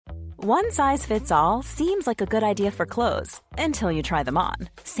One size fits all seems like a good idea for clothes until you try them on.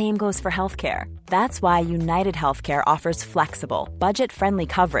 Same goes for healthcare. That's why United Healthcare offers flexible, budget-friendly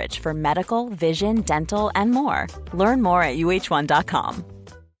coverage for medical, vision, dental, and more. Learn more at uh1.com.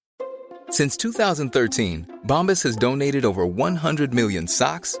 Since 2013, Bombas has donated over 100 million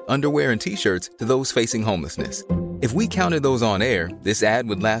socks, underwear, and T-shirts to those facing homelessness. If we counted those on air, this ad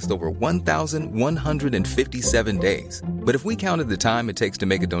would last over 1,157 days. But if we counted the time it takes to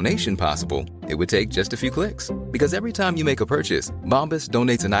make a donation possible, it would take just a few clicks. Because every time you make a purchase, Bombas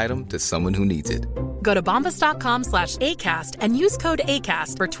donates an item to someone who needs it. Go to bombas.com/ACAST and use code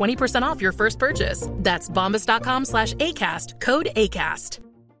ACAST for 20% off your first purchase. That's bombas.com/ACAST, code ACAST.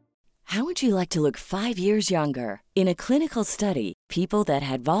 How would you like to look 5 years younger? In a clinical study, people that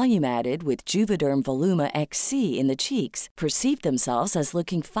had volume added with Juvederm Voluma XC in the cheeks perceived themselves as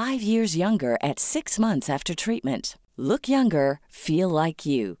looking 5 years younger at 6 months after treatment. Look younger, feel like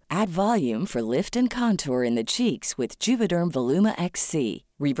you. Add volume for lift and contour in the cheeks with Juvederm Voluma XC.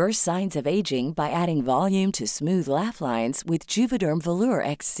 Reverse signs of aging by adding volume to smooth laugh lines with Juvederm Volure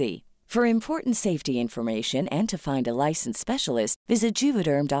XC. For important safety information and to find a licensed specialist, visit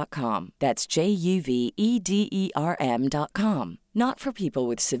Juvederm.com. That's JUVEDERM.com. Not for people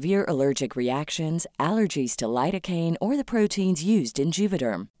with severe allergic reactions, allergies to lidocaine, or the proteins used in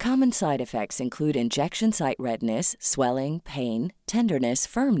Juvederm. Common side effects include injection site redness, swelling, pain, tenderness,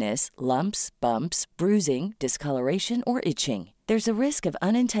 firmness, lumps, bumps, bruising, discoloration, or itching. There's a risk of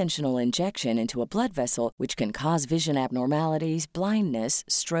unintentional injection into a blood vessel, which can cause vision abnormalities, blindness,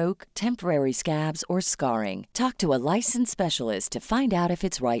 stroke, temporary scabs, or scarring. Talk to a licensed specialist to find out if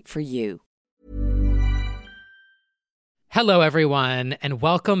it's right for you. Hello, everyone, and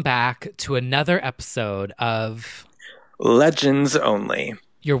welcome back to another episode of Legends Only,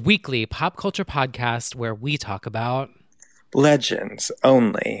 your weekly pop culture podcast where we talk about Legends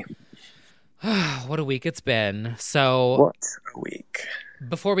Only. What a week it's been. So, what a week.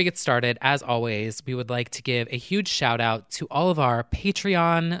 Before we get started, as always, we would like to give a huge shout out to all of our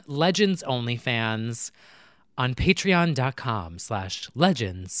Patreon Legends Only fans on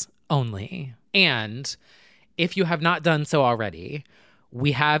patreon.com/Legends Only. And if you have not done so already,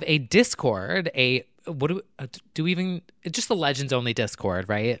 we have a Discord, just the Legends Only Discord,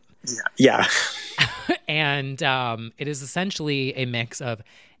 right? Yeah. And it is essentially a mix of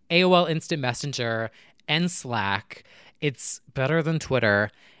AOL Instant Messenger and Slack. It's better than Twitter.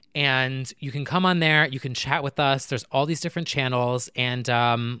 And you can come on there. You can chat with us. There's all these different channels. And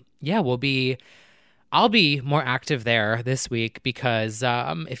I'll be more active there this week because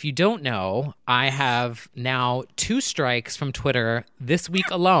if you don't know, I have now 2 strikes from Twitter this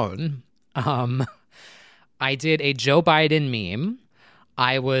week alone. I did a Joe Biden meme.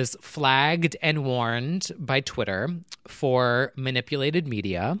 I was flagged and warned by Twitter for manipulated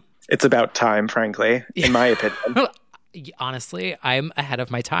media. It's about time, frankly, in my opinion. Honestly, I'm ahead of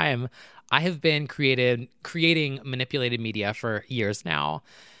my time. I have been creating manipulated media for years now,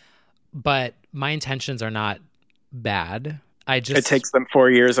 but my intentions are not bad. It takes them 4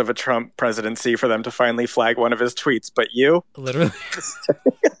 years of a Trump presidency for them to finally flag one of his tweets, but you? Literally.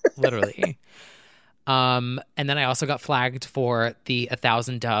 And then I also got flagged for the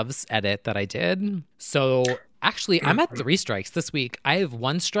 1,000 Doves edit that I did. So actually, I'm at 3 strikes this week. I have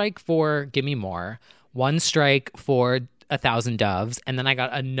 1 strike for Gimme More, 1 strike for 1,000 Doves, and then I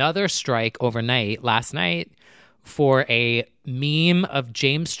got another strike overnight, last night, for a meme of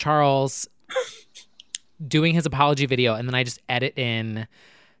James Charles doing his apology video, and then I just edit in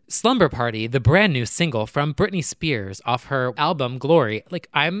Slumber Party, the brand new single from Britney Spears off her album Glory. Like,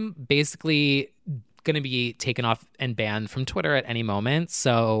 I'm basically going to be taken off and banned from Twitter at any moment.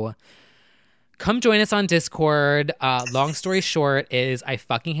 So come join us on Discord. Long story short is I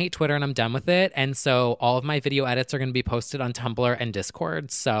fucking hate Twitter and I'm done with it. And so all of my video edits are going to be posted on Tumblr and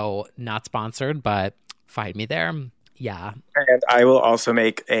Discord. So not sponsored, but find me there. Yeah. And I will also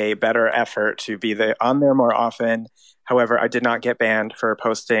make a better effort to be on there more often. However, I did not get banned for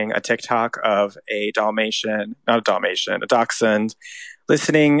posting a TikTok of a Dachshund,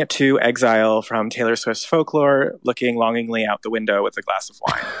 listening to Exile from Taylor Swift's Folklore, looking longingly out the window with a glass of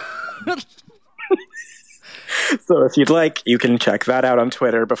wine. So if you'd like, you can check that out on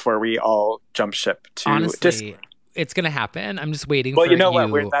Twitter before we all jump ship to Honestly, it's going to happen. I'm just waiting for you. Well, you know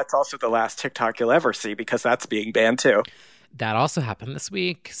what? That's also the last TikTok you'll ever see because that's being banned too. That also happened this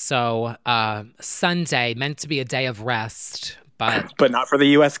week. So Sunday, meant to be a day of rest, but but not for the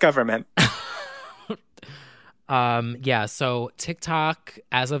U.S. government. Yeah, so TikTok,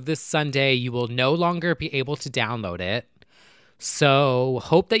 as of this Sunday, you will no longer be able to download it. So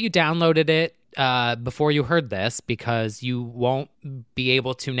hope that you downloaded it before you heard this because you won't be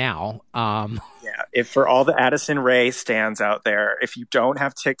able to now. Yeah, if for all the Addison Rae stands out there, if you don't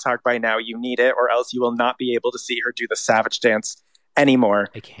have TikTok by now, you need it, or else you will not be able to see her do the Savage dance anymore.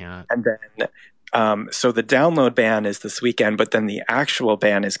 I can't. And then, so the download ban is this weekend, but then the actual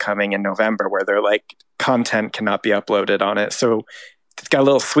ban is coming in November, where they're like, content cannot be uploaded on it. So it's got a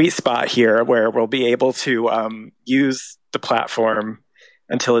little sweet spot here where we'll be able to use the platform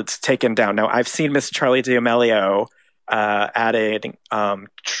until it's taken down. Now, I've seen Miss Charlie D'Amelio added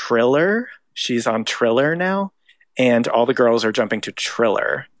Triller. She's on Triller now, and all the girls are jumping to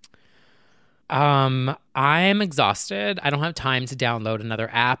Triller. I'm exhausted. I don't have time to download another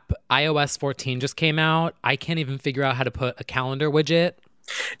app. iOS 14 just came out. I can't even figure out how to put a calendar widget.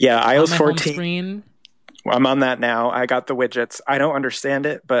 Yeah, iOS on my 14. home screen. I'm on that now. I got the widgets. I don't understand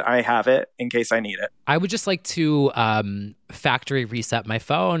it, but I have it in case I need it. I would just like to factory reset my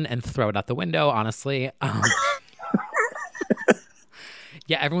phone and throw it out the window, honestly.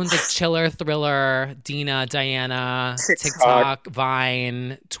 Yeah, everyone's like Chiller, Thriller, Dina, Diana, TikTok,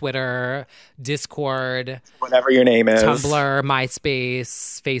 Vine, Twitter, Discord, whatever your name is, Tumblr,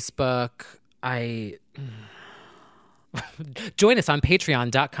 MySpace, Facebook. Join us on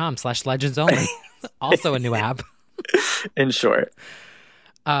patreon.com/legendsonly. Also a new app. In short.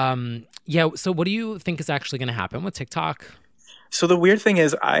 Yeah, so what do you think is actually going to happen with TikTok? So the weird thing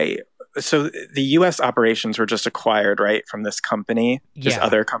is so the US operations were just acquired, right, from this company, this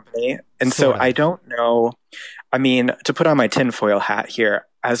other company. And so I don't know. I mean, to put on my tinfoil hat here,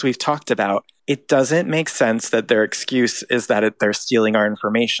 as we've talked about, it doesn't make sense that their excuse is that they're stealing our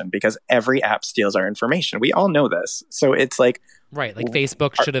information, because every app steals our information. We all know this. So it's like... Right, like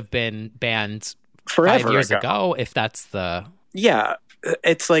Facebook should have been banned forever 5 years ago, if that's the... Yeah.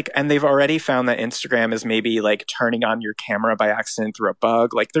 It's like, and they've already found that Instagram is maybe like turning on your camera by accident through a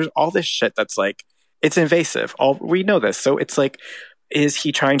bug. Like there's all this shit that's like, it's invasive. We know this. So it's like, is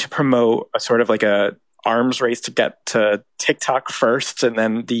he trying to promote a sort of like a arms race to get to TikTok first, and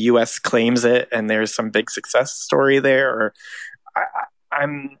then the US claims it and there's some big success story there? Or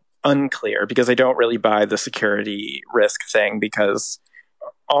I'm unclear, because I don't really buy the security risk thing, because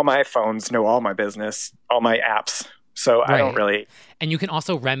all my phones know all my business, all my apps. So I don't really... And you can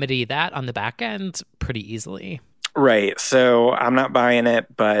also remedy that on the back end pretty easily. Right. So I'm not buying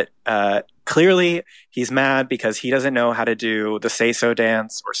it, but clearly he's mad because he doesn't know how to do the say-so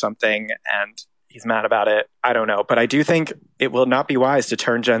dance or something, and he's mad about it. I don't know. But I do think it will not be wise to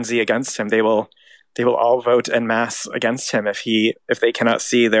turn Gen Z against him. They will all vote en masse against him if they cannot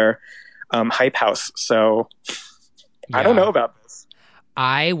see their hype house. So I don't know about this.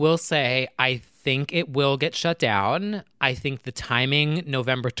 I will say I think it will get shut down. I think the timing,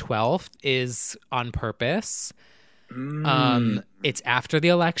 November 12th, is on purpose. It's after the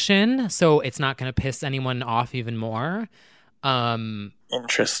election, so it's not going to piss anyone off even more.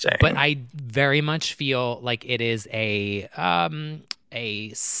 Interesting. But I very much feel like it is a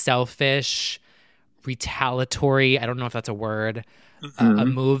selfish, retaliatory, I don't know if that's a word, a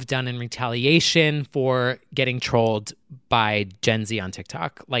move done in retaliation for getting trolled by Gen Z on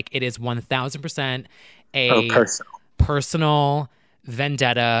TikTok. Like, it is 1,000% a personal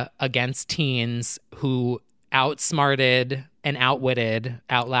vendetta against teens who outsmarted and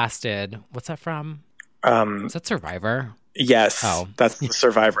outlasted. What's that from? Is that Survivor? Yes. Oh. That's the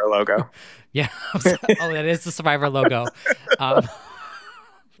Survivor logo. Yeah. That is the Survivor logo. I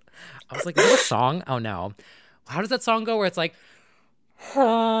was like, is that a song? Oh, no. How does that song go where it's like...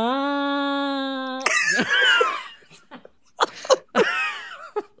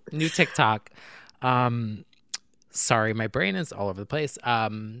 New TikTok. Sorry, my brain is all over the place.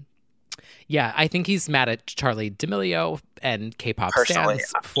 Yeah, I think he's mad at Charlie D'Amelio and K-pop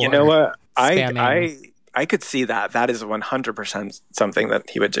stans for you know what? spamming. I could see that. That is 100% something that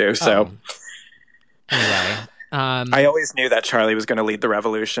he would do. So anyway, I always knew that Charlie was going to lead the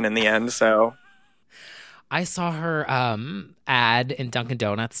revolution in the end. So I saw her ad in Dunkin'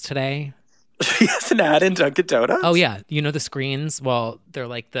 Donuts today. She has an ad in Dunkin' Donuts? Oh, yeah. You know the screens? Well, they're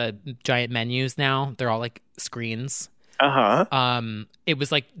like the giant menus now. They're all like screens. Uh-huh. It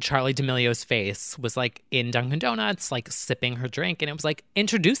was like Charlie D'Amelio's face was like in Dunkin' Donuts, like sipping her drink. And it was like,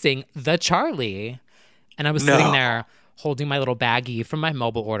 introducing the Charlie. And I was sitting there holding my little baggie from my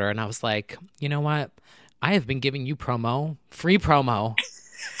mobile order. And I was like, you know what? I have been giving you free promo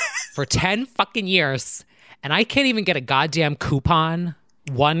for 10 fucking years. And I can't even get a goddamn coupon.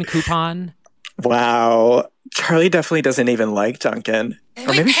 One coupon. Wow. Charlie definitely doesn't even like Dunkin'.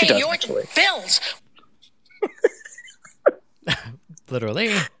 Or maybe she does, actually. Bills.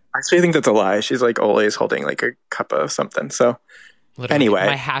 Literally. Actually, I think that's a lie. She's like always holding like a cup of something. So Literally, Anyway.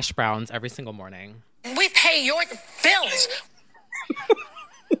 my hash browns every single morning. We pay your bills.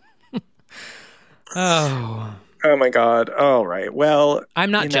 Oh. Oh my God. All right. Well,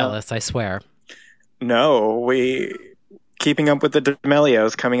 I'm not jealous, I swear. No, Keeping Up with the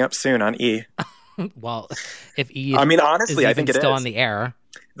D'Amelios coming up soon on E. Well, if E honestly, is I think it still is on the air.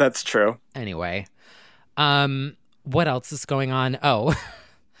 That's true. Anyway. What else is going on? Oh.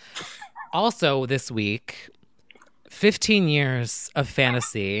 Also this week, 15 years of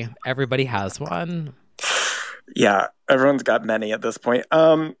fantasy. Everybody has one. Yeah, everyone's got many at this point.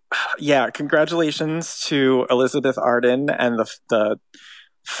 Yeah, congratulations to Elizabeth Arden and the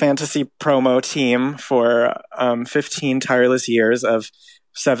fantasy promo team for 15 tireless years of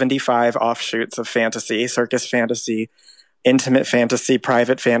 75 offshoots of fantasy, circus fantasy, intimate fantasy,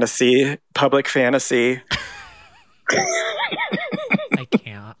 private fantasy, public fantasy. I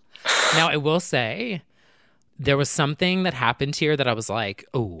can't. Now, I will say, there was something that happened here that I was like,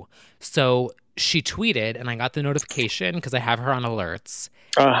 oh. So she tweeted, and I got the notification because I have her on alerts.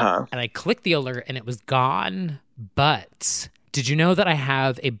 Uh-huh. And I clicked the alert, and it was gone. But did you know that I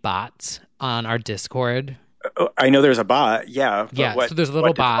have a bot on our Discord? I know there's a bot, yeah. Yeah, so there's a little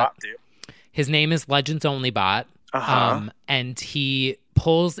what did the bot. do? His name is Legends Only Bot. Uh-huh. And he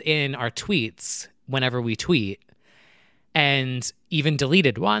pulls in our tweets whenever we tweet, and even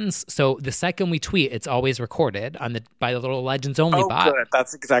deleted ones. So the second we tweet, it's always recorded by the little Legends Only bot. Good.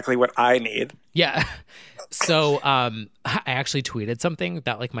 That's exactly what I need. Yeah. So I actually tweeted something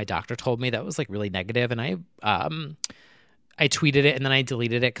that like my doctor told me that was like really negative, and I tweeted it and then I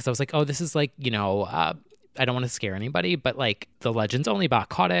deleted it because I was like, oh, this is like, I don't want to scare anybody, but like the Legends Only bot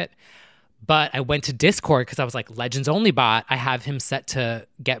caught it. But I went to Discord because I was like, Legends Only bot, I have him set to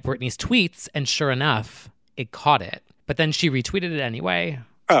get Britney's tweets, and sure enough, it caught it. But then she retweeted it anyway.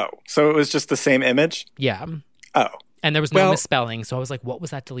 Oh, so it was just the same image? Yeah. Oh. And there was no misspelling, so I was like, what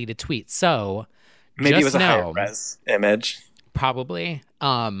was that deleted tweet? So maybe it was a higher res image. Probably.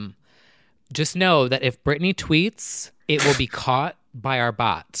 Just know that if Britney tweets, it will be caught by our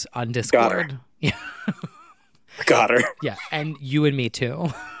bot on Discord. Yeah. Got her. Yeah, and you and me too.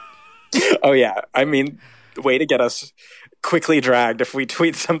 Oh, yeah. I mean, way to get us quickly dragged if we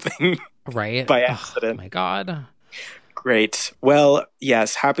tweet something right by accident. Oh, my God. Great. Well,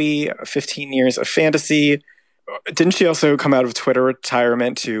 yes, happy 15 years of fantasy. Didn't she also come out of Twitter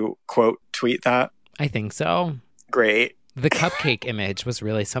retirement to, quote, tweet that? I think so. Great. The cupcake image was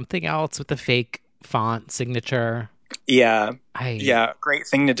really something else with the fake font signature. Yeah. Yeah, great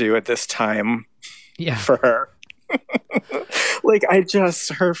thing to do at this time for her. Like,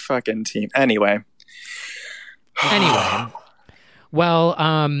 her fucking team. Anyway. Well,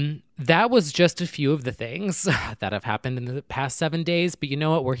 that was just a few of the things that have happened in the past 7 days. But you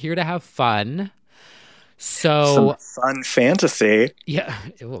know what? We're here to have fun. So some fun fantasy. Yeah.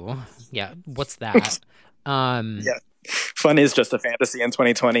 Ew. Yeah. What's that? Yeah. Fun is just a fantasy in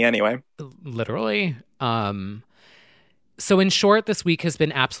 2020 anyway. Literally. So in short, this week has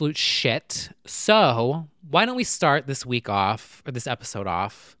been absolute shit. So why don't we start this week off, or this episode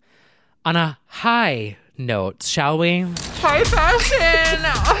off, on a high note, shall we? High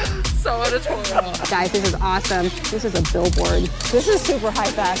fashion! So editorial. Guys, this is awesome. This is a billboard. This is super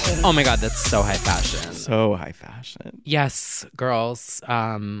high fashion. Oh my God, that's so high fashion. So high fashion. Yes, girls.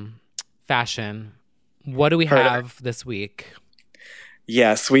 Fashion. What do we have this week?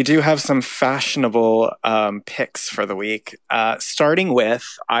 Yes, we do have some fashionable picks for the week. Starting with,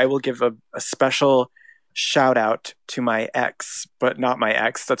 I will give a special shout out to my ex, but not my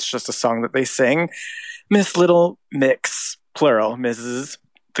ex. That's just a song that they sing. Miss Little Mix, plural, Mrs.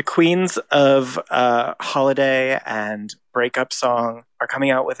 The queens of holiday and breakup song are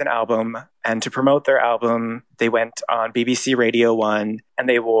coming out with an album. And to promote their album, they went on BBC Radio 1 and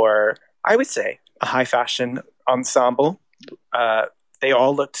they wore, I would say, a high fashion ensemble. They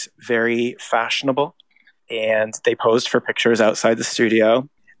all looked very fashionable, and they posed for pictures outside the studio.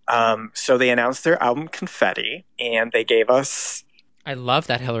 So they announced their album Confetti, and they gave us... I love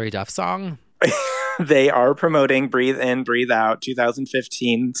that Hilary Duff song. They are promoting Breathe In, Breathe Out,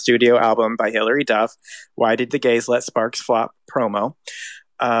 2015 studio album by Hilary Duff. Why Did the Gays Let Sparks Flop promo.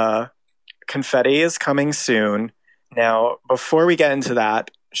 Confetti is coming soon. Now, before we get into that,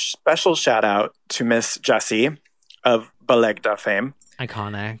 special shout out to Miss Jessie of Belegda fame.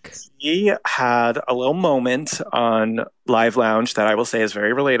 Iconic. She had a little moment on Live Lounge that I will say is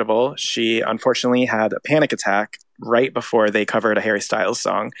very relatable. She unfortunately had a panic attack right before they covered a Harry Styles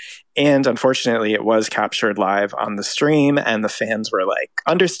song. And unfortunately, it was captured live on the stream, and the fans were like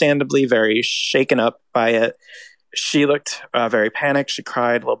understandably very shaken up by it. She looked very panicked. She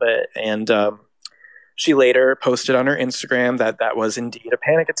cried a little bit. And She later posted on her Instagram that that was indeed a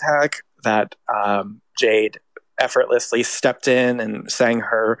panic attack, that Jade effortlessly stepped in and sang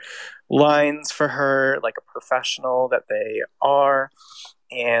her lines for her like a professional that they are,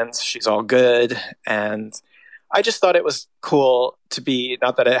 and she's all good. And I just thought it was cool to be,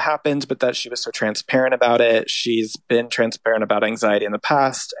 not that it happened, but that she was so transparent about it. She's been transparent about anxiety in the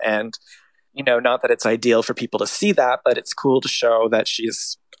past, and not that it's ideal for people to see that, but it's cool to show that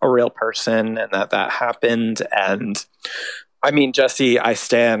she's a real person and that that happened. And I mean, Jessie, I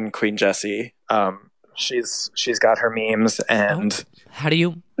stan Queen Jessie. She's got her memes, and how do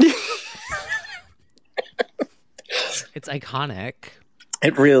you? It's iconic.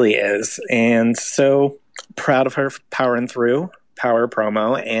 It really is. And so proud of her for powering through, power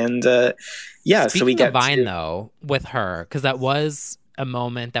promo. And Speaking so we get of Vine though, with her, because that was a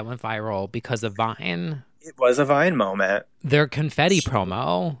moment that went viral because of Vine. It was a Vine moment. Their confetti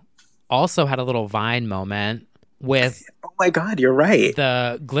promo also had a little Vine moment with... Oh my God, you're right.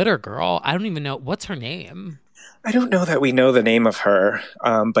 The glitter girl. I don't even know. What's her name? I don't know that we know the name of her,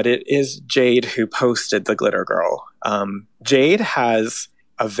 but it is Jade who posted the glitter girl. Jade has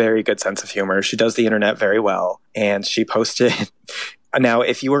a very good sense of humor. She does the internet very well. And she posted... Now,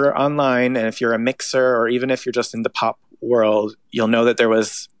 if you were online and if you're a mixer or even if you're just in the pop world, you'll know that there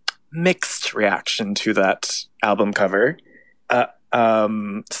was mixed reaction to that album cover.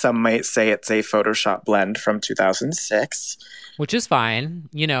 Some might say it's a Photoshop blend from 2006. Which is fine,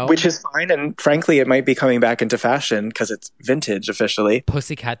 Which is fine, and frankly, it might be coming back into fashion because it's vintage officially.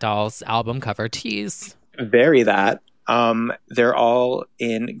 Pussycat Dolls album cover tease. Very that. They're all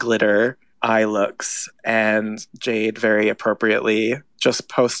in glitter eye looks, and Jade very appropriately just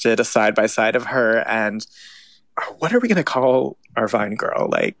posted a side-by-side of her, and what are we going to call our Vine girl?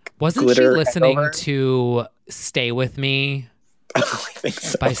 Like, wasn't she listening to Stay With Me I think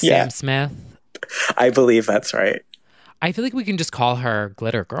so. by Sam Smith? I believe that's right. I feel like we can just call her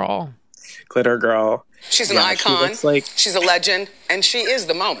Glitter Girl. Glitter Girl. She's an icon. Like, she's a legend, and she is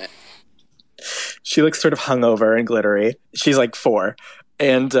the moment. She looks sort of hungover and glittery. She's like 4.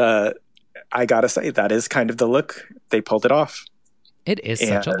 And I gotta say, that is kind of the look. They pulled it off. It is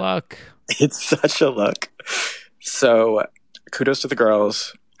such a look. It's such a look. So kudos to the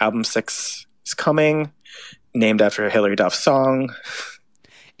girls. Album 6 is coming, named after a Hilary Duff song.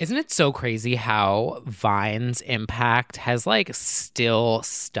 Isn't it so crazy how Vine's impact has still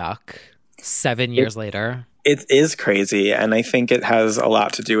stuck 7 years later? It is crazy. And I think it has a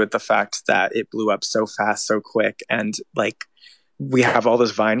lot to do with the fact that it blew up so fast, so quick. And we have all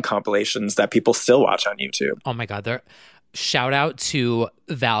those Vine compilations that people still watch on YouTube. Oh my God. Shout out to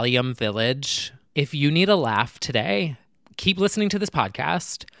Valium Village. If you need a laugh today, keep listening to this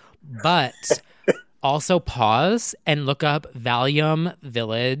podcast, but also pause and look up Valium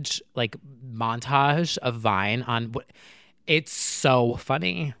Village, montage of Vine on. It's so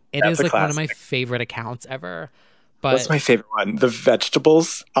funny. It is one of my favorite accounts ever. But what's my favorite one? The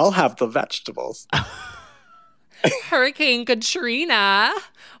vegetables. I'll have the vegetables. Hurricane Katrina.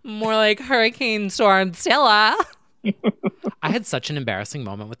 More like Hurricane Stormzilla. I had such an embarrassing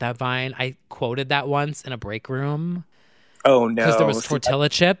moment with that Vine. I quoted that once in a break room. Oh, no. Because there was tortilla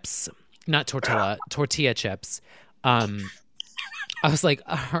chips. Not tortilla chips. I was like,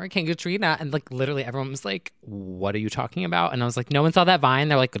 Hurricane Katrina. And literally everyone was like, what are you talking about? And I was like, no one saw that Vine.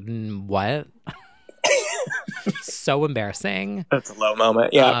 They're like, what? So embarrassing. That's a low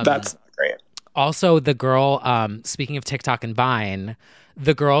moment. Yeah, that's not great. Also, the girl, speaking of TikTok and Vine,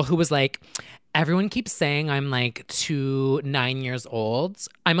 the girl who was like, everyone keeps saying I'm 9 years old.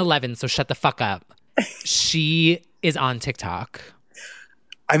 I'm 11, so shut the fuck up. She is on TikTok.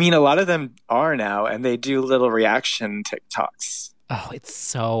 I mean, a lot of them are now, and they do little reaction TikToks. Oh, it's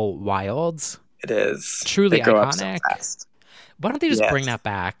so wild. It is. Truly they grow iconic. Up so fast. Why don't they just bring that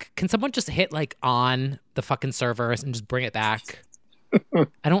back? Can someone just hit on the fucking servers and just bring it back?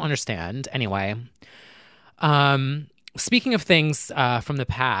 I don't understand. Anyway, speaking of things from the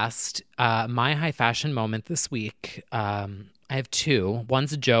past, my high fashion moment this week, I have 2.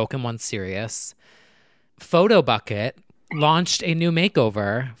 One's a joke and one's serious. Photo Bucket launched a new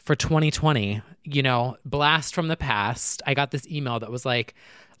makeover for 2020. Blast from the past. I got this email that was like,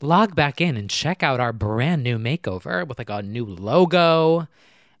 log back in and check out our brand new makeover with a new logo.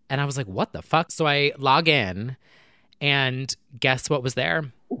 And I was like, what the fuck? So I log in. And guess what was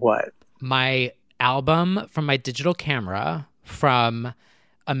there? What? My album from my digital camera from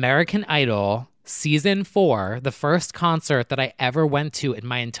American Idol Season 4, the first concert that I ever went to in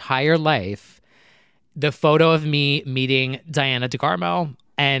my entire life. The photo of me meeting Diana DeGarmo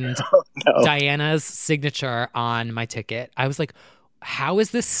and Diana's signature on my ticket. I was like, how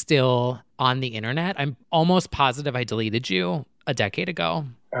is this still on the internet? I'm almost positive I deleted you a decade ago.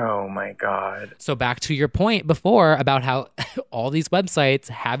 Oh my God. So back to your point before about how all these websites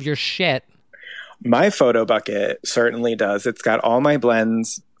have your shit. My photo bucket certainly does. It's got all my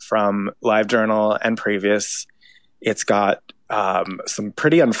blends from LiveJournal and previous. It's got some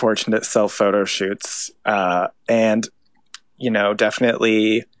pretty unfortunate self photo shoots. And, you know,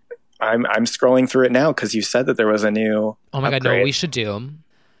 definitely I'm scrolling through it now because you said that there was a new Oh my God, no, we should do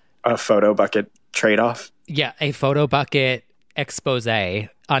a photo bucket trade-off. Yeah, a photo bucket expose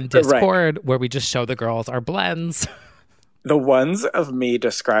on Discord where we just show the girls our blends. The ones of me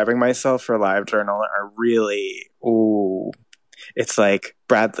describing myself for LiveJournal are really, ooh. It's like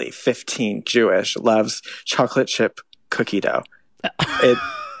Bradley, 15, Jewish, loves chocolate chip cookie dough.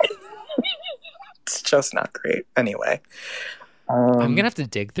 It's just not great. Anyway. I'm going to have to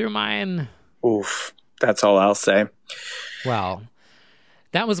dig through mine. Oof. That's all I'll say. Well,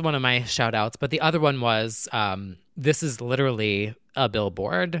 that was one of my shout outs. But the other one was, this is literally a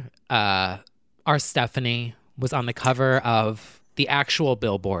billboard. Our Stephanie was on the cover of the actual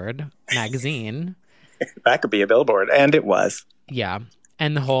Billboard magazine. That could be a billboard. And it was. Yeah.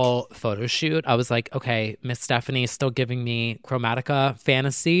 And the whole photo shoot, I was like, okay, Miss Stephanie is still giving me Chromatica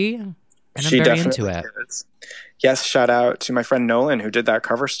fantasy. And I'm very into it. Is. Yes, shout out to my friend Nolan who did that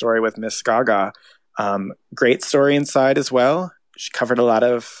cover story with Miss Gaga. Great story inside as well. She covered a lot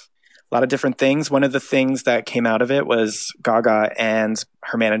of different things. One of the things that came out of it was Gaga and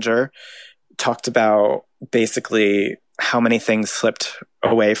her manager talked about basically how many things slipped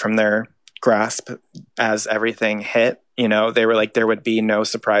away from their grasp as everything hit. You know, they were like, there would be no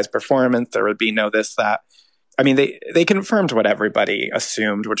surprise performance. There would be no this, that. I mean, they confirmed what everybody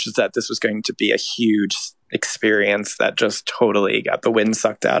assumed, which is that this was going to be a huge experience that just totally got the wind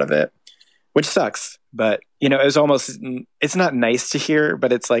sucked out of it, which sucks. But, you know, it's not nice to hear,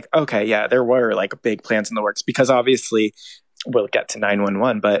 but it's like, okay, yeah, there were like big plans in the works because obviously we'll get to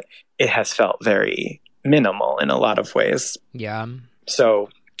 911, but it has felt very minimal in a lot of ways. Yeah. So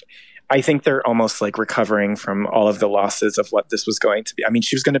I think they're almost like recovering from all of the losses of what this was going to be. I mean,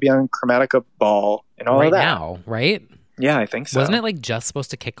 she was going to be on Chromatica Ball and all of that. Right now, right? Yeah, I think so. Wasn't it like just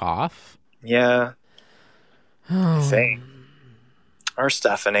supposed to kick off? Yeah. Same. Our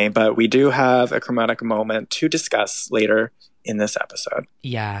Stephanie, but we do have a Chromatica moment to discuss later in this episode.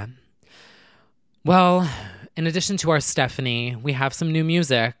 Yeah. Well, in addition to our Stephanie, we have some new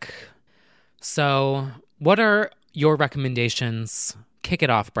music. So what are your recommendations? Kick it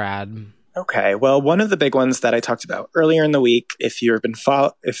off, Brad. Okay. Well, one of the big ones that I talked about earlier in the week, if you've been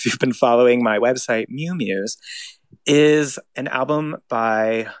following my website, Mew Muse, is an album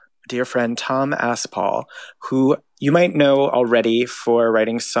by dear friend Tom Aspal, who you might know already for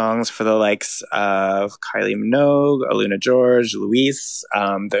writing songs for the likes of Kylie Minogue, Aluna George, Luis.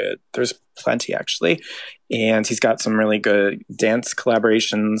 There's plenty, actually. And he's got some really good dance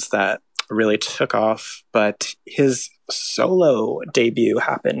collaborations that really took off. But his solo debut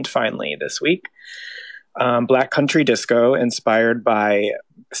happened finally this week. Black Country Disco, inspired by...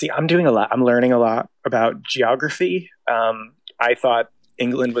 See, I'm learning a lot about geography. I thought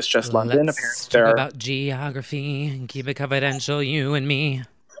England was just London. Let's talk about geography and keep it confidential, you and me.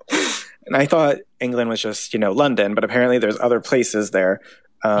 And I thought England was just, London, but apparently there's other places there.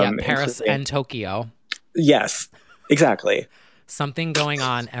 Paris and Tokyo. Yes, exactly. Something going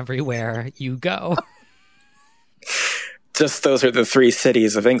on everywhere you go. Just those are the three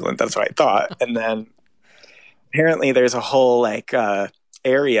cities of England. That's what I thought. And then apparently there's a whole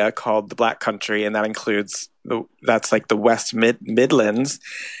area called the Black Country, and that includes that's like the West Midlands.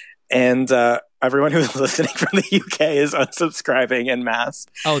 And everyone who's listening from the UK is unsubscribing en masse.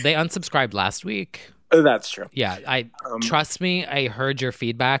 Oh, they unsubscribed last week. Oh, that's true. Yeah, trust me, I heard your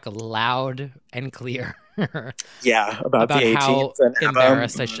feedback loud and clear. Yeah, about the 18th how and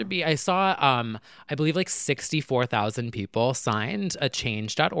embarrassed I should be. I saw, I believe 64,000 people signed a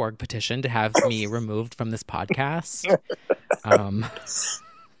change.org petition to have me removed from this podcast.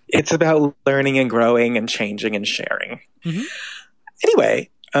 It's about learning and growing and changing and sharing. Mm-hmm. Anyway,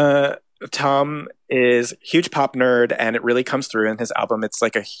 Tom is a huge pop nerd, and it really comes through in his album. It's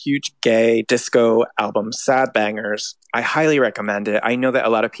like a huge gay disco album, Sad Bangers. I highly recommend it. I know that a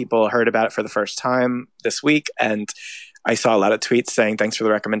lot of people heard about it for the first time this week, and I saw a lot of tweets saying thanks for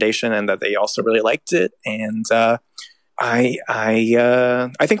the recommendation and that they also really liked it. And I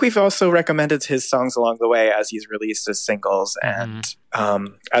think we've also recommended his songs along the way as he's released his singles. And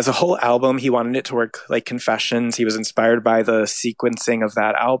as a whole album, he wanted it to work like Confessions. He was inspired by the sequencing of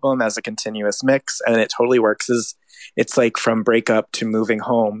that album as a continuous mix, and it totally works. It's like from breakup to moving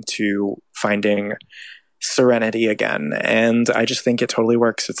home to finding Serenity again. And I just think it totally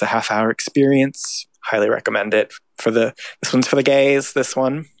works. It's a half-hour experience. Highly recommend it. This one's for the gays, this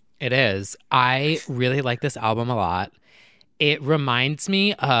one. It is. I really like this album a lot. It reminds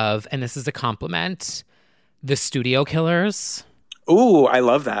me of, and this is a compliment, the Studio Killers. Ooh, I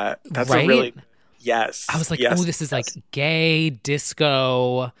love that. That's right? a really... Yes. I was like, yes, oh, this is like gay,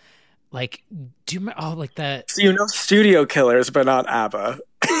 disco, like, do you remember, oh, like the... So you know Studio Killers, but not ABBA.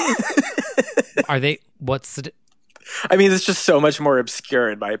 Are they, what's the... I mean, it's just so much more obscure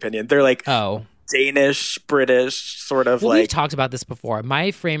in my opinion. They're like Danish, British, sort of We've talked about this before.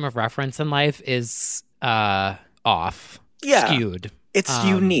 My frame of reference in life is off. Yeah. Skewed. It's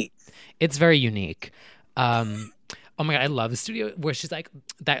unique. It's very unique. Oh my God, I love the studio where she's like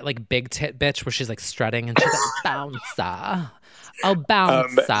that like big tit bitch where she's like strutting and she's like bouncer. Oh,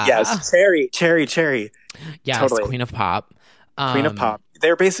 bouncer. Yes, Cherry. Yes, totally. Queen of Pop. Queen of Pop.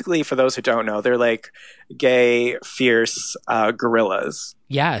 They're basically, for those who don't know, they're like gay, fierce gorillas.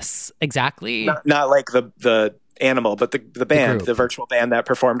 Yes, exactly. Not like the animal, but the band, the the virtual band that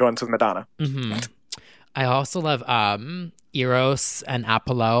performed once with Madonna. Mm-hmm. I also love Eros and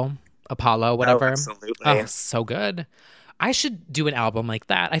Apollo, whatever. Oh, absolutely. Oh, so good. I should do an album like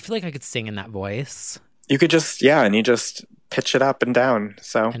that. I feel like I could sing in that voice. You could just, and you just pitch it up and down.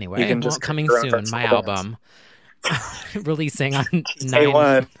 So anyway, you can just coming soon, my album. Releasing on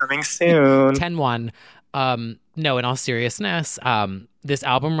K1, coming soon. 10/1. No, in all seriousness, this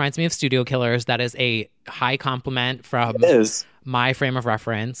album reminds me of Studio Killers. That is a high compliment from my frame of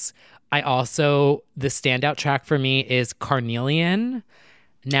reference. I also, the standout track for me is Carnelian.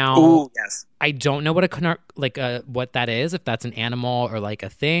 Now, I don't know what what that is, if that's an animal or like a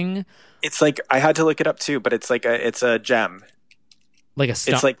thing. It's like, I had to look it up too, but it's like it's a gem. Like a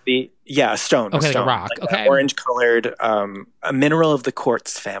stone? It's like a stone. Okay, a stone. like a rock. Like okay. Orange colored, a mineral of the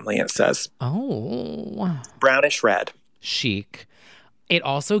quartz family, it says. Oh. Brownish red. Chic. It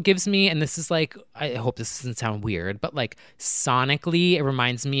also gives me, and this is like, I hope this doesn't sound weird, but like sonically, it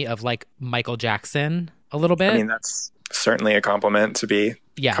reminds me of like Michael Jackson a little bit. I mean, that's certainly a compliment to be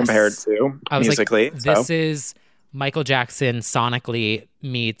compared to musically. Like, this is Michael Jackson sonically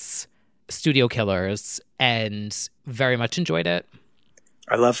meets Studio Killers, and very much enjoyed it.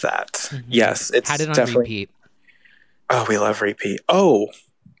 I love that. Mm-hmm. Yes, it's had it on definitely... repeat. Oh, we love repeat. Oh,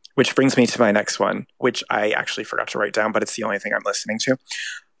 which brings me to my next one, which I actually forgot to write down, but it's the only thing I'm listening to.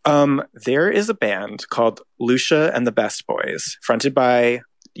 There is a band called Lucia and the Best Boys, fronted by,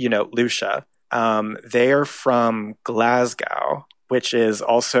 Lucia. They are from Glasgow, which is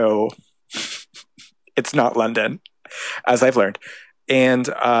also, it's not London, as I've learned. And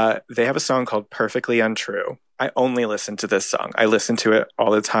they have a song called Perfectly Untrue. I only listen to this song. I listen to it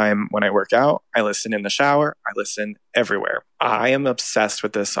all the time when I work out. I listen in the shower. I listen everywhere. I am obsessed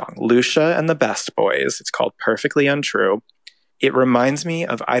with this song. Lucia and the Best Boys. It's called Perfectly Untrue. It reminds me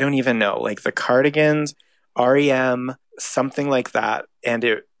of, I don't even know, like the Cardigans, REM, something like that. And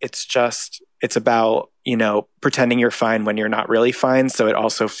it's about, pretending you're fine when you're not really fine. So it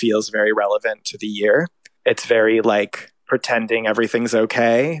also feels very relevant to the year. It's very like pretending everything's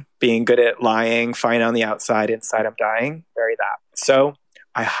okay, being good at lying, fine on the outside, inside I'm dying. Very that. So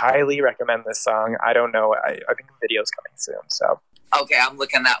I highly recommend this song. I don't know. I think the video's coming soon. So okay, I'm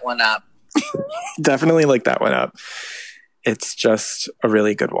looking that one up. Definitely look that one up. It's just a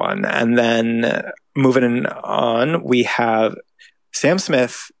really good one. And then moving on, we have Sam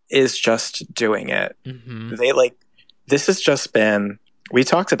Smith is just doing it. Mm-hmm. This has just been, we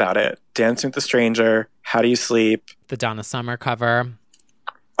talked about it. Dancing with a Stranger, How Do You Sleep? The Donna Summer cover.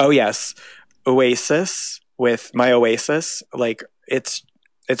 Oh, yes. Oasis with My Oasis. Like, it's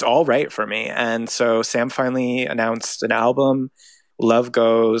all right for me. And so Sam finally announced an album, Love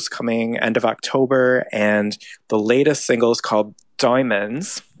Goes, coming end of October. And the latest single is called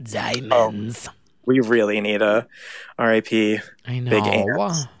Diamonds. We really need a R.I.P. I know. Big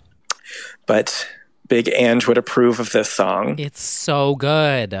Ange. But Big Ange would approve of this song. It's so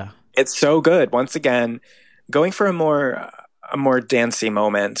good. It's so good. Once again, going for a more dancey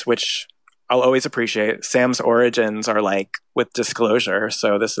moment, which I'll always appreciate. Sam's origins are like with Disclosure,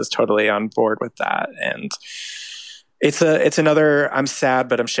 so this is totally on board with that. And it's another I'm sad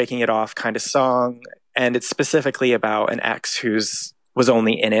but I'm shaking it off kind of song, and it's specifically about an ex who's was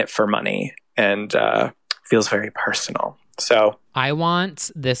only in it for money and feels very personal. So I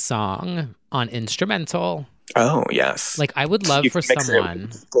want this song on instrumental. Oh, yes. Like, I would love for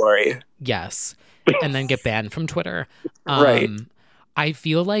someone... Glory. Yes. And then get banned from Twitter. Right. I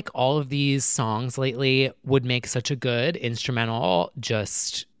feel like all of these songs lately would make such a good instrumental,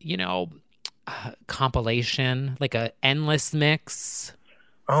 just, compilation, like a endless mix.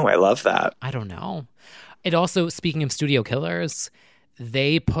 Oh, I love that. I don't know. It also, speaking of Studio Killers,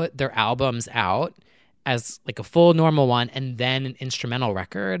 they put their albums out as like a full normal one and then an instrumental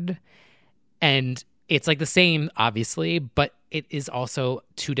record. And it's like the same, obviously, but it is also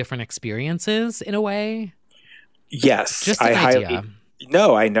two different experiences in a way. Yes. Just an idea.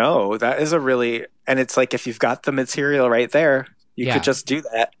 No, I know. That is a really, and it's like if you've got the material right there, you could just do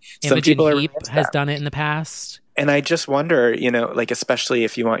that. Imogen Heap has done it in the past. And I just wonder, you know, like, especially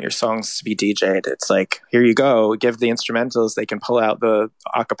if you want your songs to be DJ'd, it's like, here you go, give the instrumentals, they can pull out the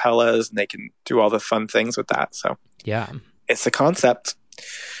acapellas and they can do all the fun things with that. So yeah, it's the concept.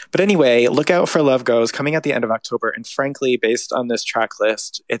 But anyway, look out for Love Goes coming at the end of October. And frankly, based on this track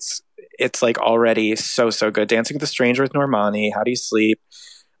list, it's like already so good. Dancing with a Stranger with Normani, How Do You Sleep?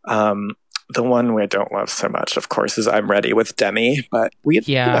 The one we don't love so much, of course, is I'm Ready with Demi. But there's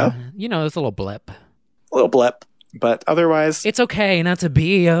a little blip. But otherwise, it's okay not to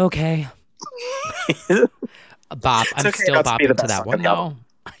be okay. Bop. I'm okay still bopping to that one though.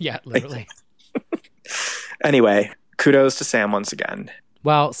 Yeah, literally. Anyway, kudos to Sam once again.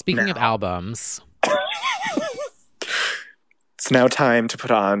 Well, speaking of albums, it's now time to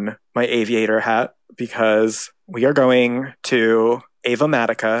put on my aviator hat because we are going to Ava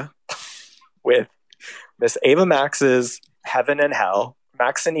Matica with Miss Ava Max's Heaven and Hell.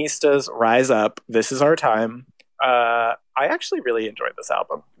 Maxinista's Rise Up, This Is Our Time. I actually really enjoyed this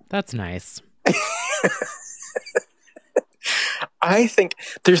album. That's nice. I think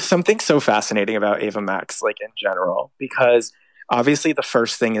there's something so fascinating about Ava Max, like in general, because obviously the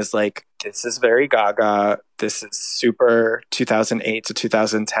first thing is like, this is very Gaga. This is super 2008 to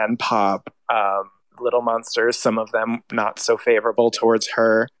 2010 pop. Little Monsters, some of them not so favorable towards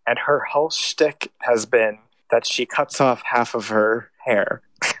her. And her whole shtick has been that she cuts off half of her hair.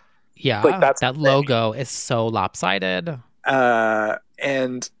 Yeah, like that logo is so lopsided.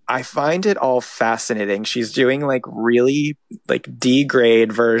 And I find it all fascinating. She's doing like really like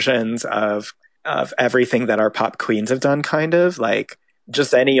D-grade versions of everything that our pop queens have done, kind of like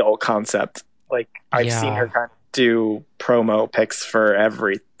just any old concept. Like I've seen her kind of do promo pics for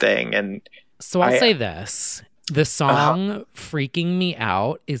everything. And so I'll say this. The song Freaking Me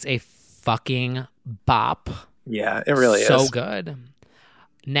Out is a fucking bop. Yeah, it really is. So good.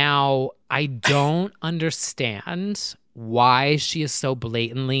 Now, I don't understand why she is so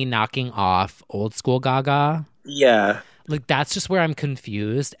blatantly knocking off old school Gaga. Yeah. Like, that's just where I'm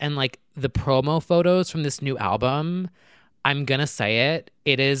confused. And, like, the promo photos from this new album, I'm going to say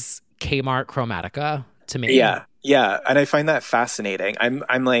it is Kmart Chromatica to me. Yeah. Yeah. And I find that fascinating.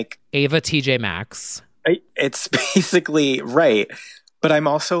 I'm like... Ava TJ Maxx. It's basically right. But I'm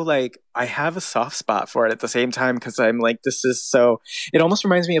also like, I have a soft spot for it at the same time because I'm like, this is so... It almost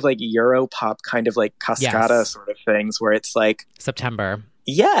reminds me of like Euro pop kind of like Cascada sort of things where it's like... September.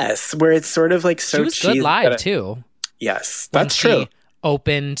 Yes, where it's sort of like so she was cheesy. Good live too. Yes, that's true. She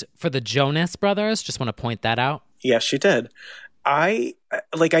opened for the Jonas Brothers. Just want to point that out. Yes, she did. I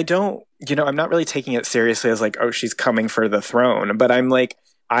don't, I'm not really taking it seriously as like, oh, she's coming for the throne. But I'm like,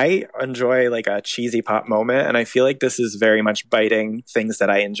 I enjoy like a cheesy pop moment. And I feel like this is very much biting things that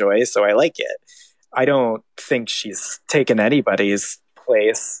I enjoy. So I like it. I don't think she's taken anybody's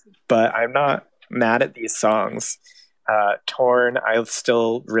place, but I'm not mad at these songs. Torn, I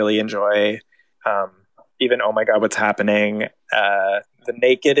still really enjoy. Even Oh My God, What's Happening? The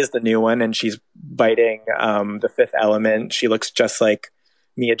Naked is the new one, and she's biting The Fifth Element. She looks just like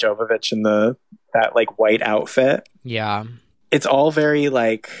Mia Jovovich in that like white outfit. Yeah. It's all very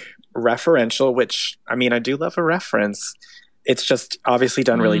like referential, which I mean, I do love a reference. It's just obviously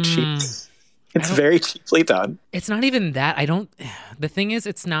done really cheap. It's very cheaply done. It's not even that. The thing is,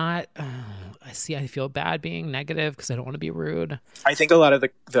 it's not... I feel bad being negative because I don't want to be rude. I think a lot of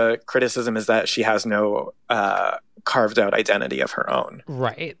the criticism is that she has no carved out identity of her own.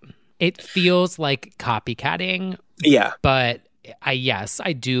 Right. It feels like copycatting. Yeah. But I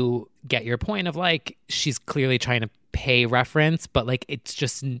do get your point of like, she's clearly trying to pay reference, but like, it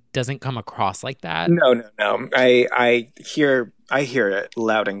just doesn't come across like that. No. I hear it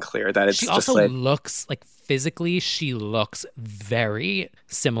loud and clear that it's she just also like... looks like physically, she looks very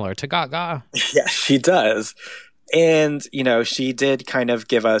similar to Gaga. Yeah, she does. And, she did kind of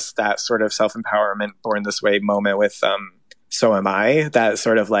give us that sort of self-empowerment Born This Way moment with So Am I. That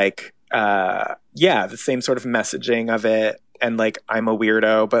sort of like, the same sort of messaging of it. And like, I'm a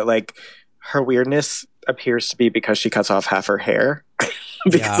weirdo, but like her weirdness appears to be because she cuts off half her hair.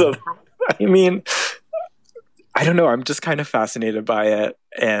 I don't know. I'm just kind of fascinated by it.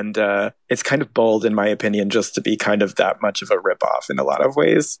 And it's kind of bold, in my opinion, just to be kind of that much of a ripoff in a lot of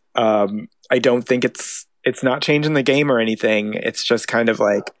ways. I don't think it's not changing the game or anything. It's just kind of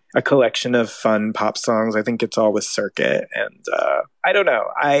like, a collection of fun pop songs. I think it's all with Circuit. And I don't know.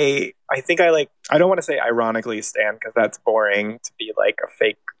 I think I don't want to say ironically stan because that's boring to be like a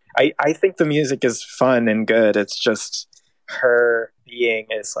fake. I think the music is fun and good. It's just her being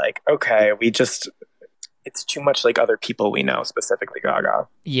is like, okay, it's too much like other people we know, specifically Gaga.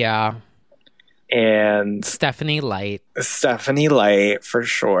 Yeah. And Stephanie Light, for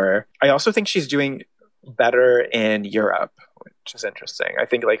sure. I also think she's doing better in Europe, which is interesting. I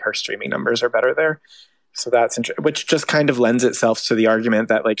think like her streaming numbers are better there. So that's which just kind of lends itself to the argument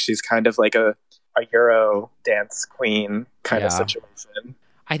that like she's kind of like a Euro dance queen kind of situation.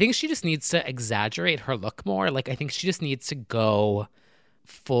 I think she just needs to exaggerate her look more. Like, I think she just needs to go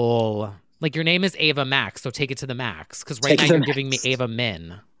full. Like, your name is Ava Max, so take it to the max. Because right now you're giving me Ava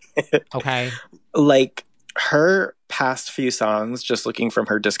Min. Okay? Like, her past few songs, just looking from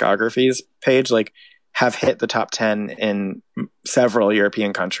her discographies page, like, have hit the top 10 in several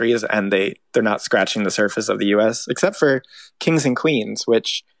European countries, and they're not scratching the surface of the US, except for Kings and Queens,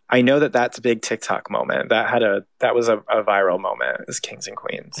 which I know that's a big TikTok moment. That was a viral moment, is Kings and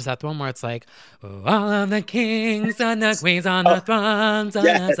Queens. Is that the one where it's like, oh, all of the kings and the queens on the thrones,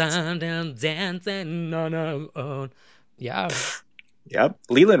 yes. And dancing on our own. Yeah. Yep.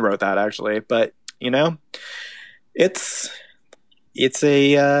 Leland wrote that, actually. But, it's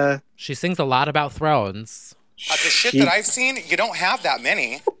a... She sings a lot about thrones. The shit that I've seen, you don't have that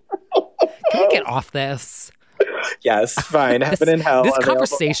many. Can we get off this? Yes, fine. Heaven and Hell. This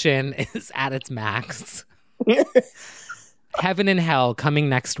conversation is at its max. Heaven and Hell coming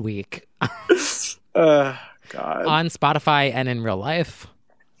next week. God. On Spotify and in real life.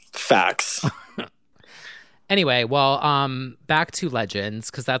 Facts. Anyway, well, back to Legends,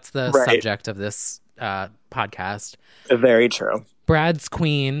 because that's the subject of this podcast. Very true. Brad's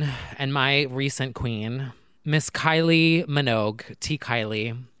queen and my recent queen, Miss Kylie Minogue, T.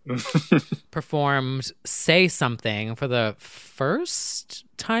 Kylie, performed Say Something for the first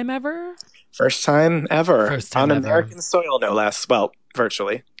time ever? First time ever. On American soil, no less. Well,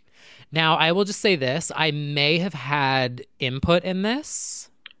 virtually. Now, I will just say this. I may have had input in this.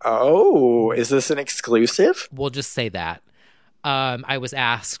 Oh, is this an exclusive? We'll just say that. I was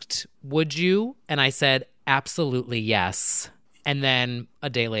asked, would you? And I said, absolutely yes. And then a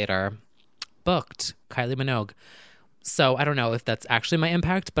day later, booked Kylie Minogue. So I don't know if that's actually my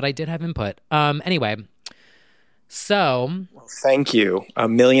impact, but I did have input. Anyway, so. Well, thank you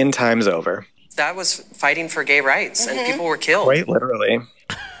 1,000,000 times over. That was fighting for gay rights, and people were killed. Quite literally.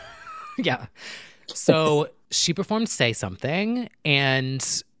 Yeah. So she performed Say Something,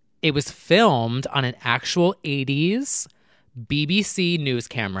 and it was filmed on an actual 80s BBC news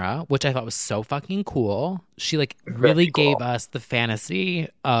camera, which I thought was so fucking cool. She really gave us the fantasy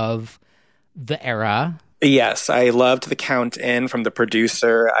of the era. Yes, I loved the count in from the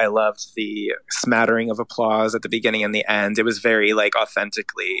producer. I loved the smattering of applause at the beginning and the end. It was very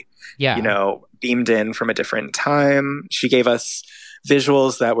authentically, beamed in from a different time. She gave us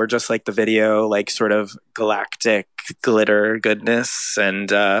visuals that were just like the video, sort of galactic glitter goodness.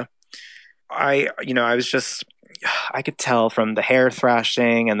 And I could tell from the hair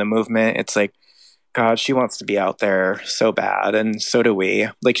thrashing and the movement, it's like, God, she wants to be out there so bad, and so do we.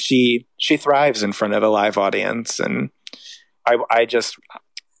 She thrives in front of a live audience, and I just,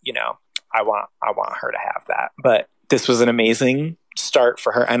 I want her to have that. But this was an amazing start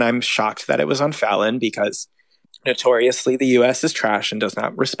for her, and I'm shocked that it was on Fallon, because notoriously the U.S. is trash and does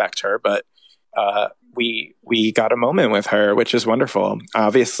not respect her. But we got a moment with her, which is wonderful.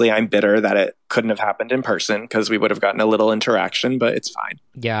 Obviously, I'm bitter that it couldn't have happened in person, because we would have gotten a little interaction, but it's fine.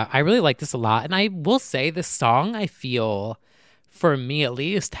 Yeah, I really like this a lot. And I will say this song, I feel, for me at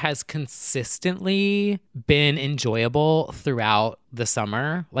least, has consistently been enjoyable throughout the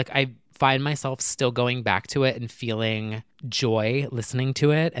summer. I find myself still going back to it and feeling joy listening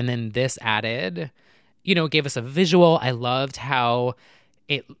to it. And then this added, gave us a visual. I loved how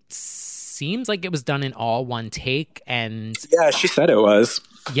it seems like it was done in all one take, and yeah, she said it was.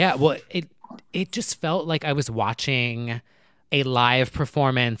 Yeah, well, it just felt like I was watching a live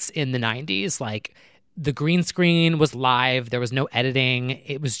performance in the 90s. The green screen was live, there was no editing.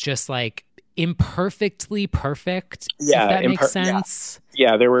 It was just imperfectly perfect. Yeah, if that makes sense.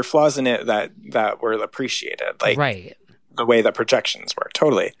 Yeah, there were flaws in it that were appreciated. Right. The way that projections were.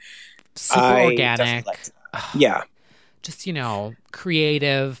 Totally. Super organic. Yeah. Just,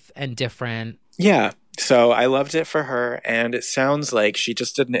 creative and different. Yeah. So I loved it for her. And it sounds like she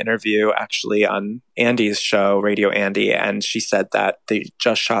just did an interview actually on Andy's show, Radio Andy. And she said that they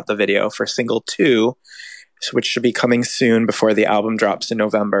just shot the video for single 2, which should be coming soon before the album drops in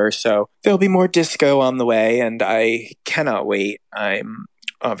November. So there'll be more disco on the way. And I cannot wait. I'm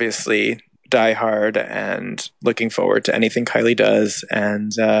obviously Die Hard and looking forward to anything Kylie does.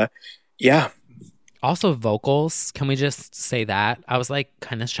 And yeah. Also vocals, can we just say that? I was like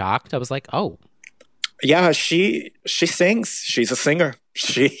kind of shocked. I was like, oh. Yeah, she sings. She's a singer.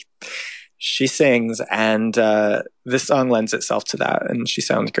 She sings, and this song lends itself to that, and she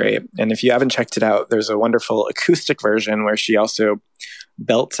sounds great. And if you haven't checked it out, there's a wonderful acoustic version where she also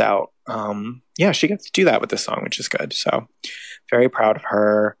belts out. Yeah, she gets to do that with this song, which is good. So very proud of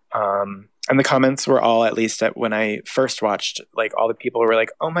her. And the comments were all, at least when I first watched, like all the people were like,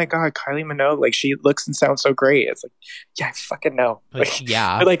 oh my God, Kylie Minogue, like she looks and sounds so great. It's like, yeah, I fucking know. Like,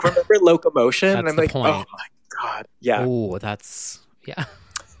 yeah. I like remember Locomotion. That's and I'm the like, point. oh my God. Yeah. Oh, that's, yeah.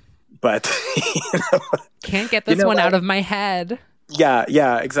 But can't get this one out of my head.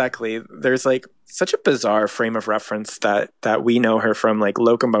 Yeah, exactly. There's like such a bizarre frame of reference that we know her from, like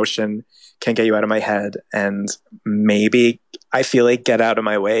Locomotion, Can't Get You Out of My Head, and maybe I feel like Get Out of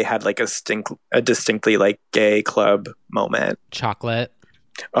My Way had like a distinctly like gay club moment. Chocolate.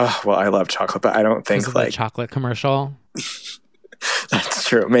 Oh, well, I love Chocolate, but I don't think like chocolate commercial. That's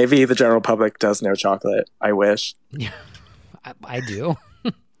true. Maybe the general public does know Chocolate. I wish. Yeah, I do.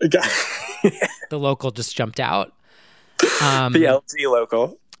 The local just jumped out. The LG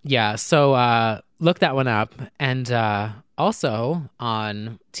local. Yeah, so look that one up. And also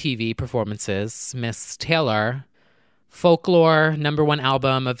on TV performances, Miss Taylor, Folklore, #1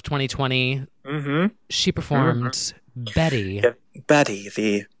 album of 2020. Mm-hmm. She performed Betty. Yeah, Betty,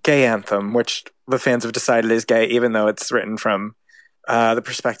 the gay anthem, which the fans have decided is gay, even though it's written from the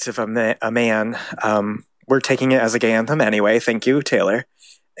perspective of a man. We're taking it as a gay anthem anyway. Thank you, Taylor.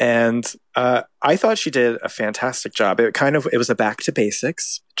 And I thought she did a fantastic job. It was a back to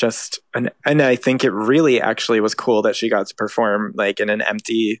basics. And I think it really actually was cool that she got to perform like in an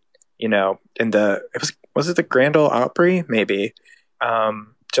empty, was it the Grand Ole Opry? Maybe.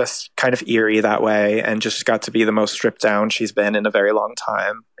 Just kind of eerie that way, and just got to be the most stripped down she's been in a very long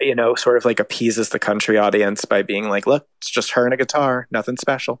time. Sort of like appeases the country audience by being like, look, it's just her and a guitar, nothing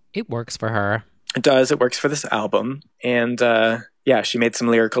special. It works for her. It does. It works for this album. And yeah, she made some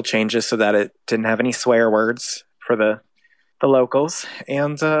lyrical changes so that it didn't have any swear words for the locals.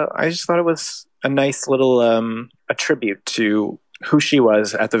 And I just thought it was a nice little a tribute to who she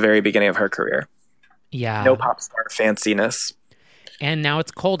was at the very beginning of her career. Yeah. No pop star fanciness. And now it's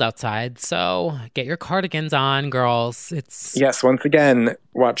cold outside, so get your cardigans on, girls. Yes, once again,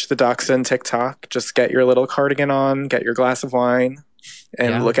 watch the Dachshund TikTok. Just get your little cardigan on, get your glass of wine,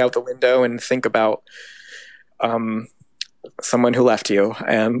 and look out the window and think about someone who left you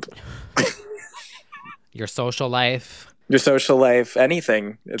and your social life,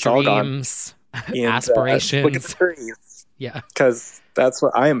 anything. It's all gone. Dreams, aspirations. Look at the trees. Yeah, because that's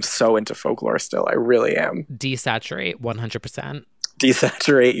what I am so into folklore still. I really am. Desaturate 100%.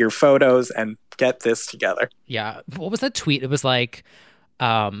 Desaturate your photos and get this together. Yeah. What was that tweet? It was like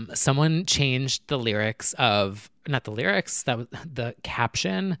someone changed the lyrics of, not the lyrics, that was the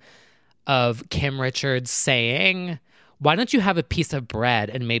caption of Kim Richards saying, why don't you have a piece of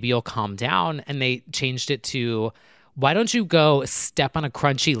bread and maybe you'll calm down? And they changed it to, why don't you go step on a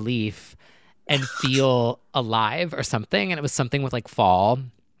crunchy leaf and feel alive or something? And it was something with like fall.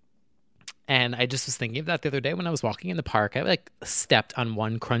 And I just was thinking of that the other day when I was walking in the park. I like stepped on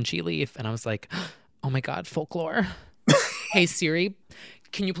one crunchy leaf and I was like, oh my God, folklore. Hey Siri,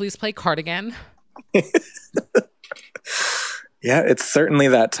 can you please play Cardigan? Yeah, it's certainly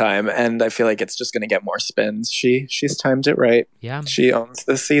that time. And I feel like it's just going to get more spins. She's timed it right. Yeah. She owns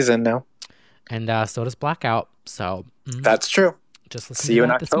this season now. And so does Blackout. So that's true. Just listened to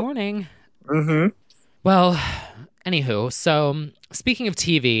that this morning. Mm-hmm. Well, anywho, so speaking of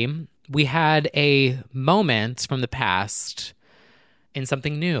TV, we had a moment from the past in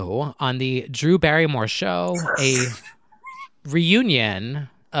something new on the Drew Barrymore show, a reunion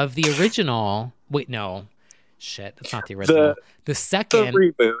of the original. Wait, no. Shit, that's not the original. The second.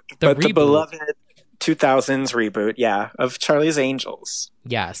 The reboot. The beloved 2000s reboot, yeah, of Charlie's Angels.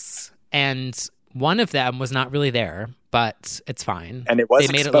 Yes. And one of them was not really there, but it's fine. And it was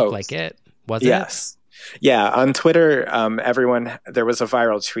They made exposed. it look like it. Was it? Yes. Yeah, on Twitter, there was a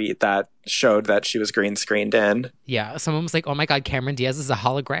viral tweet that showed that she was green screened in. Yeah, someone was like, oh my God, Cameron Diaz is a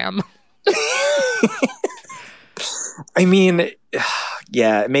hologram. I mean,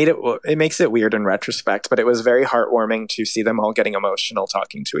 yeah, it makes it weird in retrospect, but it was very heartwarming to see them all getting emotional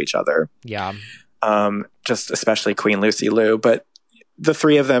talking to each other. Yeah. Just especially Queen Lucy Liu, but the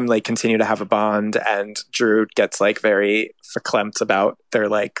three of them like continue to have a bond, and Drew gets like very verklempt about their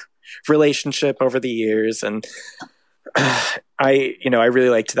like relationship over the years, and I really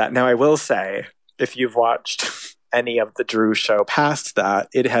liked that. Now I will say, if you've watched any of the Drew show past that.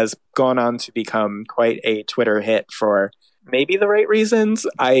 It has gone on to become quite a Twitter hit for maybe the right reasons.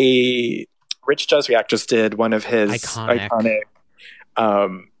 Rich Does React just did one of his iconic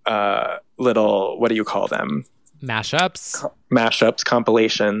little, what do you call them? Mashups,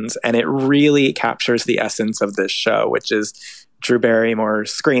 compilations, and it really captures the essence of this show, which is Drew Barrymore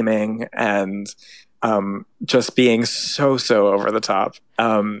screaming and just being so over the top.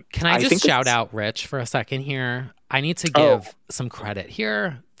 Can I just shout out Rich for a second here? I need to give some credit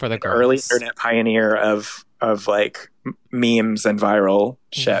here for the girls. Early internet pioneer of like memes and viral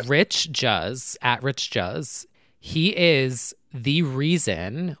shit. Rich Juz, at Rich Juz, he is the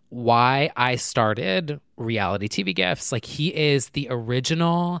reason why I started reality TV gifts. Like, he is the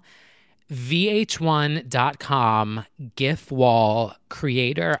original VH1.com GIF wall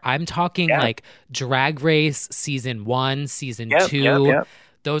creator. I'm talking like Drag Race season 1, season 2.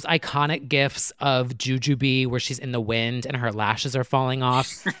 Those iconic GIFs of Jujubee where she's in the wind and her lashes are falling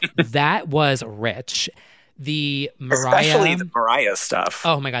off. That was Rich. Especially the Mariah stuff.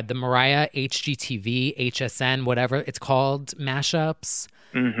 Oh my God. The Mariah HGTV, HSN, whatever it's called, mashups.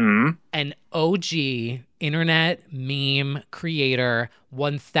 Mm-hmm. An OG internet meme creator,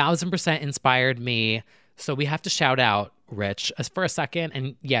 1000% inspired me. So we have to shout out Rich for a second.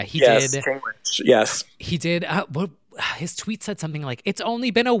 And yeah, he did. King Rich. Yes. He did. His tweet said something like, "It's only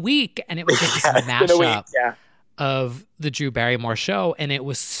been a week." And it was just this mashup of the Drew Barrymore show. And it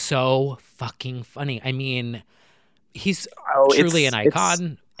was so fucking funny. I mean, he's truly an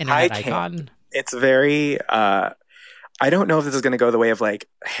icon, internet icon. It's very, I don't know if this is going to go the way of like,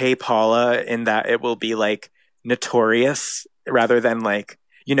 Hey Paula, in that it will be like notorious rather than like,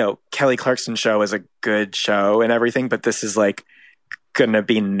 you know, Kelly Clarkson show is a good show and everything, but this is like going to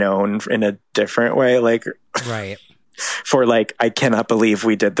be known in a different way. Like, right. For like, I cannot believe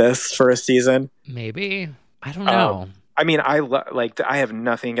we did this for a season. Maybe. I don't know. I mean, I have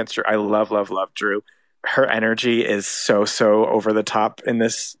nothing against Drew. I love Drew. Her energy is so over the top in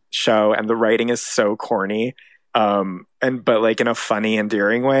this show, and the writing is so corny. But like in a funny,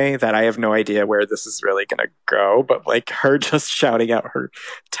 endearing way that I have no idea where this is really gonna go. But like her just shouting out her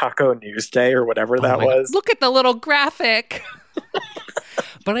Taco Newsday or whatever that was. God. Look at the little graphic.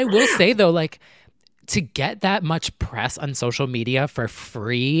 But I will say though, like, to get that much press on social media for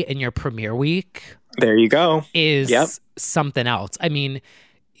free in your premiere week, there you go, is something else. I mean,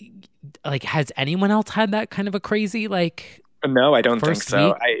 like, has anyone else had that kind of a crazy like? No, I don't think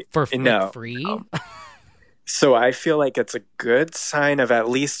so. Free. So I feel like it's a good sign of at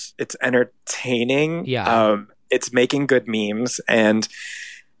least it's entertaining. Yeah. It's making good memes, and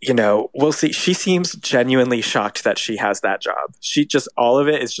you know, we'll see. She seems genuinely shocked that she has that job. She just, all of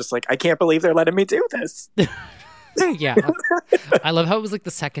it is just like, I can't believe they're letting me do this. Yeah. I love how it was like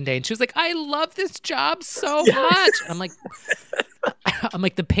the second day and she was like, I love this job so much. I'm like,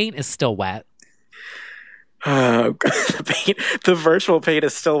 the paint is still wet. Oh, the virtual paint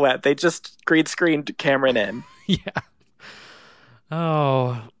is still wet. They just green screened Cameron in. Yeah.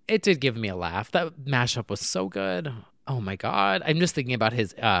 Oh, it did give me a laugh. That mashup was so good. Oh my God. I'm just thinking about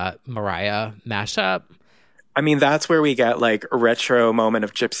his Mariah mashup. I mean, that's where we get like a retro moment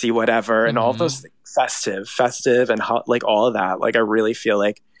of Gypsy whatever and all those things, festive and hot, like all of that. Like I really feel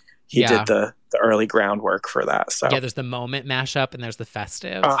like he did the early groundwork for that. So yeah, there's the moment mashup and there's the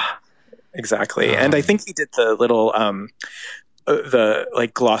festive. Exactly. And I think he did the little the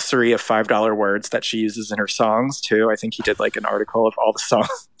like glossary of $5 words that she uses in her songs too. I think he did like an article of all the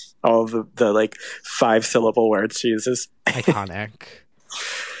songs, all of the like 5-syllable words she uses. Iconic.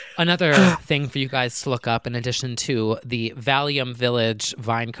 Another thing for you guys to look up in addition to the Valium Village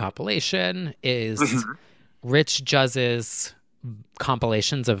Vine compilation is Rich Juz's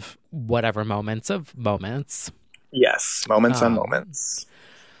compilations of whatever moments of moments. Yes, moments on moments.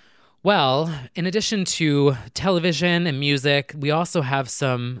 Well, in addition to television and music, we also have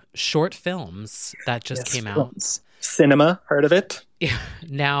some short films that just came out. Cinema, heard of it? Yeah.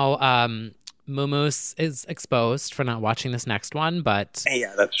 Now, Mumus is exposed for not watching this next one, but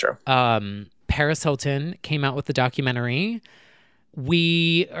yeah, that's true. Paris Hilton came out with the documentary.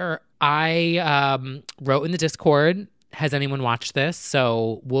 I wrote in the Discord, has anyone watched this?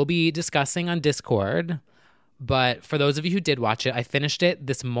 So we'll be discussing on Discord. But for those of you who did watch it, I finished it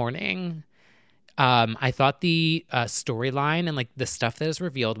this morning. I thought the storyline and like the stuff that is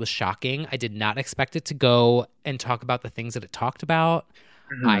revealed was shocking. I did not expect it to go and talk about the things that it talked about.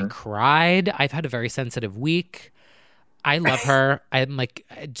 I cried. I've had a very sensitive week. I love her. I'm like,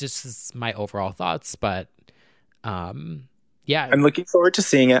 just is my overall thoughts. But Yeah. I'm looking forward to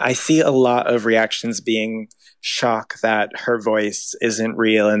seeing it. I see a lot of reactions being shock that her voice isn't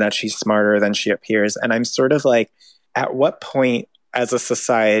real and that she's smarter than she appears. And I'm sort of like, at what point as a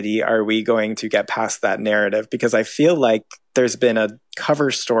society are we going to get past that narrative? Because I feel like there's been a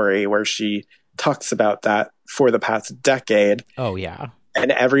cover story where she talks about that for the past decade. Oh, yeah.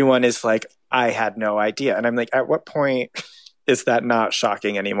 And everyone is like, I had no idea. And I'm like, at what point is that not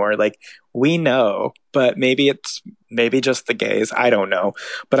shocking anymore? Like, we know, but maybe it's just the gays. I don't know.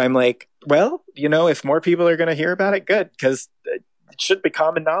 But I'm like, well, you know, if more people are going to hear about it, good, because it should be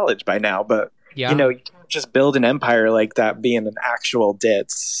common knowledge by now. But, you know, you can't just build an empire like that being an actual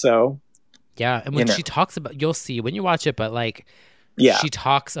ditz. So, yeah. And when she talks about, you'll see when you watch it, but like, she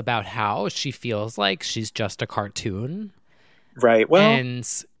talks about how she feels like she's just a cartoon. Right. Well, and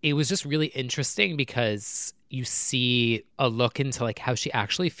it was just really interesting because you see a look into like how she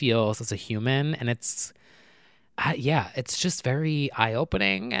actually feels as a human, and it's it's just very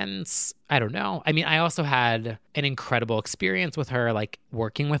eye-opening. And I don't know, I mean, I also had an incredible experience with her, like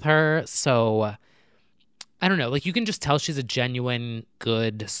working with her, so I don't know, like you can just tell she's a genuine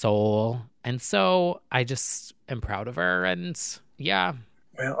good soul, and so I just am proud of her. And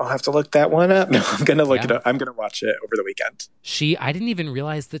well, I'll have to look that one up. No, I'm gonna look it up. I'm gonna watch it over the weekend. I didn't even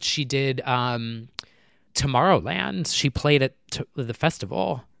realize that she did Tomorrowland. She played at the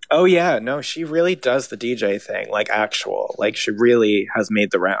festival. Oh yeah, no, she really does the DJ thing, like she really has made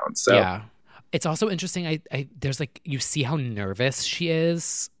the rounds. So yeah, it's also interesting. I there's like, you see how nervous she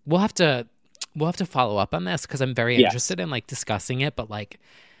is. We'll have to follow up on this because I'm very interested in like discussing it. But like,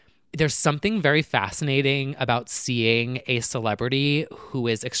 there's something very fascinating about seeing a celebrity who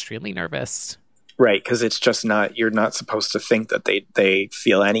is extremely nervous. Right, because it's just not, you're not supposed to think that they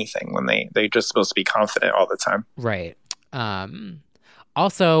feel anything when they're just supposed to be confident all the time. Right.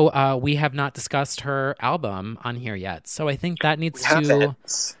 Also, we have not discussed her album on here yet. So I think that needs to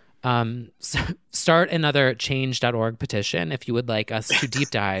start another change.org petition if you would like us to deep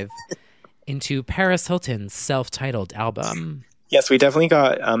dive into Paris Hilton's self-titled album. Yes, we definitely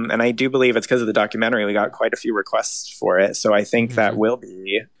got, and I do believe it's because of the documentary, we got quite a few requests for it. So I think that will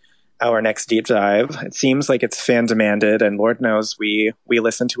be our next deep dive. It seems like it's fan demanded, and Lord knows we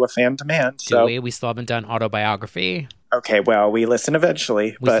listen to a fan demand. So we still haven't done autobiography. Okay, well, we listen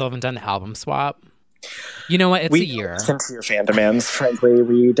eventually. We still haven't done the album swap. You know what? It's a year. We listen to your fan demands. Frankly,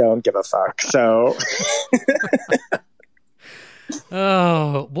 we don't give a fuck. So,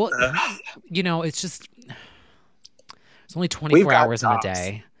 oh well, you know, it's just. It's only 24 hours in a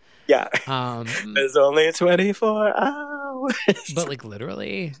day. Yeah. There's only 24 hours. But like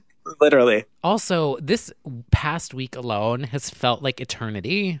literally. Literally. Also, this past week alone has felt like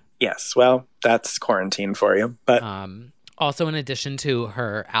eternity. Yes. Well, that's quarantine for you. But also, in addition to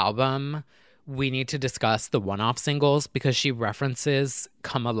her album, we need to discuss the one-off singles because she references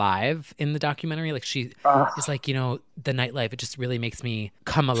Come Alive in the documentary. Like she is like, you know, the nightlife, it just really makes me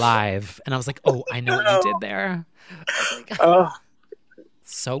come alive. And I was like, oh, I know what you did there. Oh,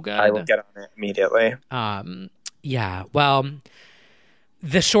 so good. I will get on it immediately. Yeah. Well,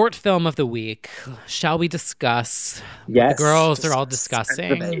 the short film of the week. Shall we discuss? Yes. The girls are all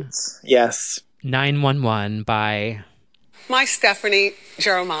discussing. Yes. 911 by My Stephanie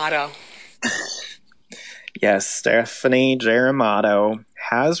Germano. Yes, Stephanie Germano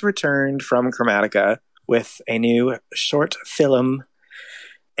has returned from Chromatica with a new short film.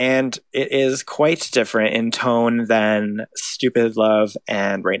 And it is quite different in tone than Stupid Love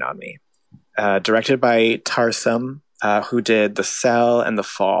and Rain on Me. Directed by Tarsem, who did The Cell and The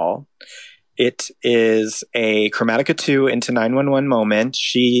Fall. It is a Chromatica 2 into 911 moment.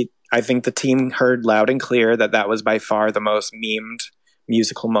 I think the team heard loud and clear that was by far the most memed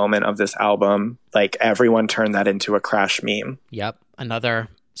musical moment of this album. Like, everyone turned that into a Crash meme. Yep. Another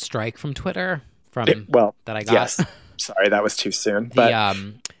strike from Twitter that I got. Yes. Sorry, that was too soon. But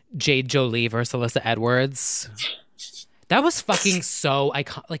the Jade Jolie versus Alyssa Edwards. That was fucking so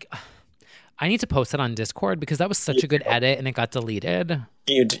iconic. Like, I need to post it on Discord because that was such a good edit and it got deleted.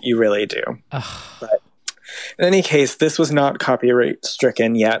 You really do. But in any case, this was not copyright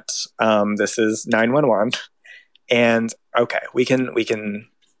stricken yet. This is 911. And okay, we can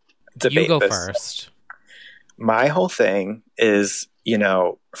debate. You go this. first. My whole thing is, you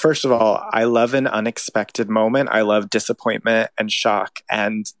know, first of all, I love an unexpected moment. I love disappointment and shock,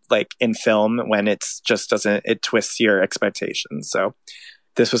 and like in film when it twists your expectations. So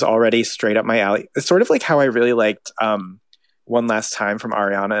this was already straight up my alley. It's sort of like how I really liked One Last Time from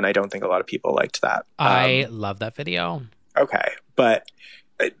Ariana, and I don't think a lot of people liked that. I love that video. Okay, but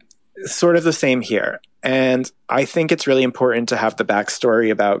sort of the same here. And I think it's really important to have the backstory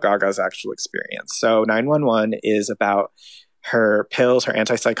about Gaga's actual experience. So 911 is about her pills, her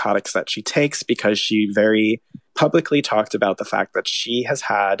antipsychotics that she takes, because she very publicly talked about the fact that she has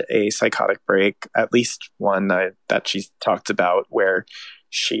had a psychotic break, at least one that she's talked about, where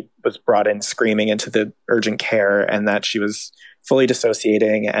she was brought in screaming into the urgent care and that she was fully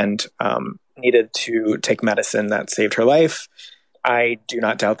dissociating and needed to take medicine that saved her life. I do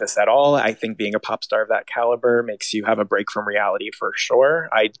not doubt this at all. I think being a pop star of that caliber makes you have a break from reality for sure.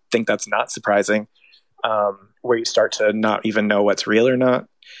 I think that's not surprising, where you start to not even know what's real or not.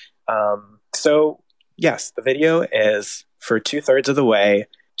 So yes, the video is, for 2/3 of the way,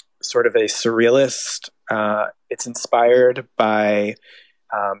 sort of a surrealist. It's inspired by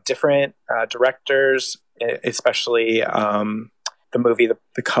different directors, especially the movie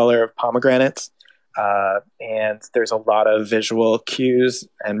The Color of Pomegranates. And there's a lot of visual cues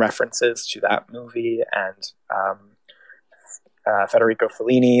and references to that movie, and Federico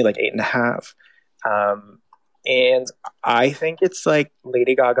Fellini, like 8.5. And I think it's like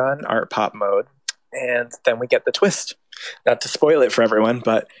Lady Gaga in art pop mode. And then we get the twist. Not to spoil it for everyone,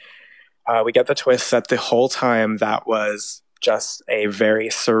 but we get the twist that the whole time that was just a very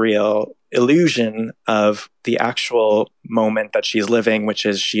surreal illusion of the actual moment that she's living, which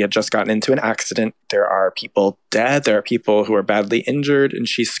is she had just gotten into an accident. There are people dead. There are people who are badly injured. And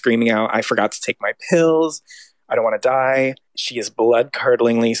she's screaming out, "I forgot to take my pills. I don't want to die." She is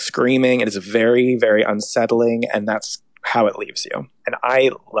blood-curdlingly screaming. It is very, very unsettling. And that's how it leaves you. And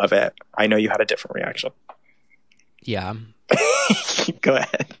I love it. I know you had a different reaction. Yeah. Go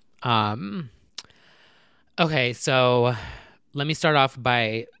ahead. Okay, so let me start off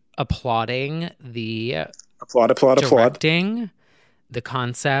by applauding the applaud directing, the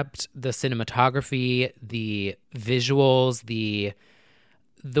concept, the cinematography, the visuals,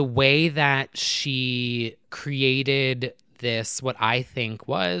 the way that she created this, what I think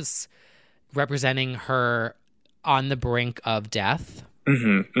was representing her on the brink of death.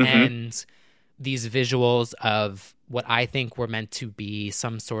 And these visuals of what I think were meant to be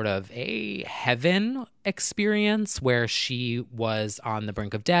some sort of a heaven experience where she was on the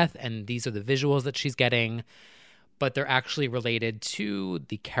brink of death, and these are the visuals that she's getting, but they're actually related to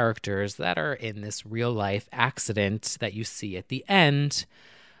the characters that are in this real life accident that you see at the end.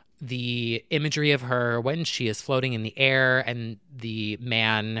 The imagery of her when she is floating in the air and the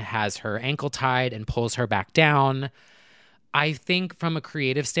man has her ankle tied and pulls her back down. I think from a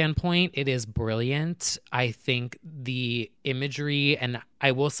creative standpoint, it is brilliant. I think the imagery, and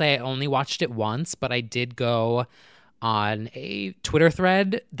I will say I only watched it once, but I did go on a Twitter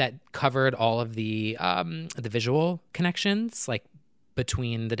thread that covered all of the visual connections, like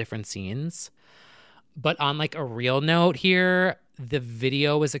between the different scenes. But on like a real note here, the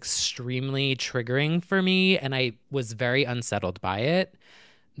video was extremely triggering for me, and I was very unsettled by it.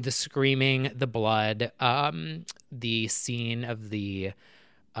 The screaming, the blood, the scene of the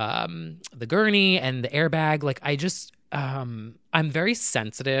gurney and the airbag. Like, I just, I'm very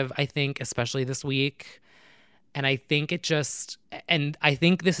sensitive, I think, especially this week. And I think I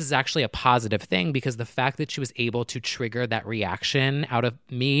think this is actually a positive thing, because the fact that she was able to trigger that reaction out of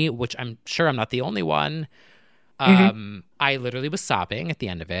me, which I'm sure I'm not the only one, I literally was sobbing at the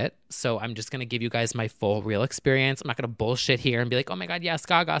end of it. So I'm just going to give you guys my full real experience. I'm not going to bullshit here and be like, oh my God, yes,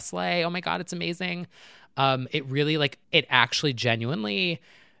 Gaga, slay. Oh my God, it's amazing. It really, like, it actually genuinely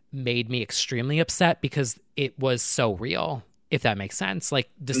made me extremely upset because it was so real, if that makes sense.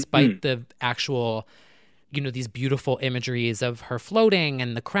 Like, despite the actual, you know, these beautiful imageries of her floating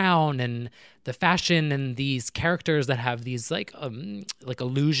and the crown and the fashion and these characters that have these like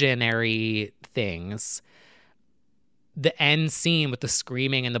illusionary things, the end scene with the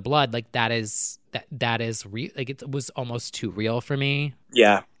screaming and the blood, like that is real. Like, it was almost too real for me.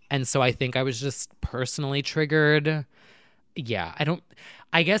 Yeah. And so I think I was just personally triggered. Yeah.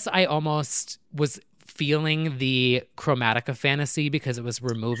 I guess I almost was feeling the Chromatica fantasy because it was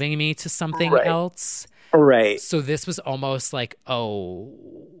removing me to something else. Right. So this was almost like, oh,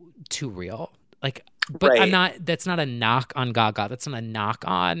 too real. Like, but that's not a knock on Gaga. That's not a knock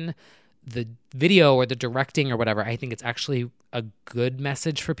on the video or the directing or whatever. I think it's actually a good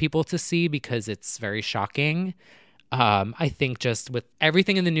message for people to see because it's very shocking. I think just with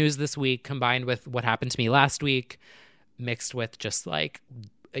everything in the news this week, combined with what happened to me last week, mixed with just like,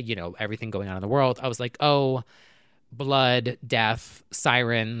 you know, everything going on in the world, I was like, oh, blood, death,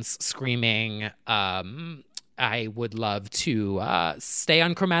 sirens, screaming. I would love to stay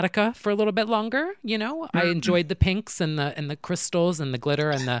on Chromatica for a little bit longer. You know, I enjoyed the pinks and the crystals and the glitter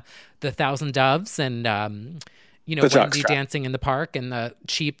and the 1,000 doves and you know, Wendy dancing in the park and the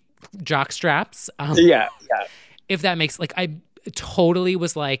cheap jock straps. Yeah. If that makes, like, I totally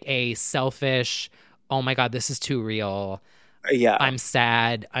was like a selfish, oh my God, this is too real. Yeah. I'm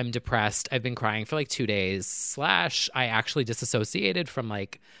sad. I'm depressed. I've been crying for like 2 days. / I actually disassociated from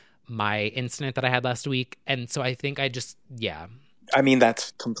like my incident that I had last week. And so I think I just, I mean,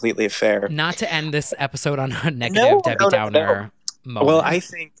 that's completely fair. Not to end this episode on a negative Debbie Downer moment. Well, I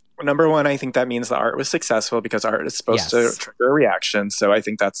think, number one, I think that means the art was successful because art is supposed to trigger a reaction. So I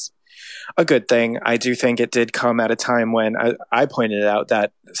think that's a good thing. I do think it did come at a time when I pointed out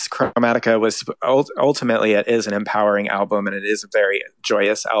that Chromatica was ultimately, it is an empowering album and it is a very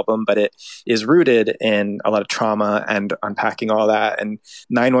joyous album, but it is rooted in a lot of trauma and unpacking all that. And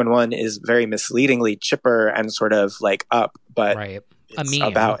 911 is very misleadingly chipper and sort of like up, but it's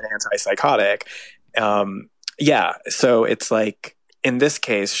about an antipsychotic. So it's like, in this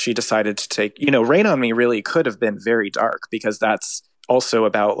case, she decided to take, Rain on Me really could have been very dark because that's also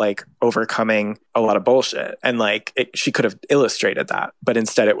about like overcoming a lot of bullshit. And like she could have illustrated that, but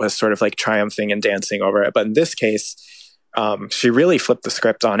instead it was sort of like triumphing and dancing over it. But in this case, she really flipped the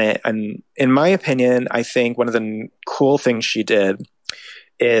script on it. And in my opinion, I think one of the cool things she did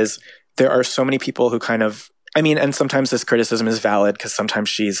is there are so many people who kind of, and sometimes this criticism is valid because sometimes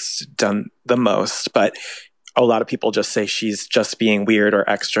she's done the most, but a lot of people just say she's just being weird or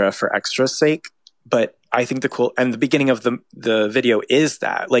extra for extra's sake. But I think the beginning of the video is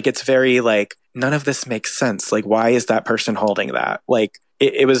that, like, it's very like, none of this makes sense. Like, why is that person holding that? Like,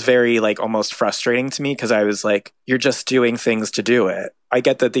 it was very like almost frustrating to me because I was like, you're just doing things to do it. I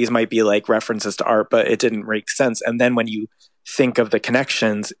get that these might be like references to art, but it didn't make sense. And then when you think of the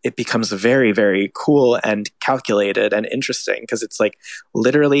connections, it becomes very, very cool and calculated and interesting because it's like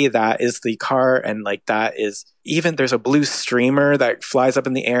literally that is the car and like that is even there's a blue streamer that flies up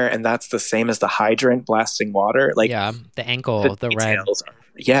in the air and that's the same as the hydrant blasting water. Like the ankle, the red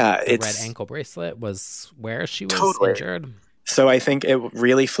ankle bracelet was where she was injured. So I think it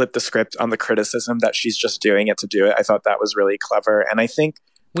really flipped the script on the criticism that she's just doing it to do it. I thought that was really clever. And I think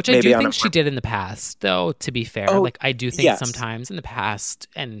which I do think she did in the past, though, to be fair. Like, I do think sometimes in the past,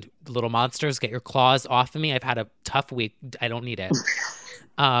 and little monsters, get your claws off of me. I've had a tough week. I don't need it.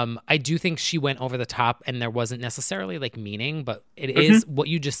 I do think she went over the top, and there wasn't necessarily, like, meaning, but it is what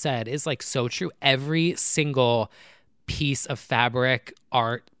you just said is, like, so true. Every single piece of fabric,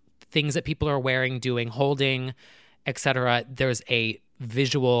 art, things that people are wearing, doing, holding, etc., there's a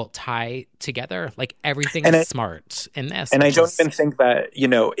visual tie together. Like everything is smart in this. And I don't even think that,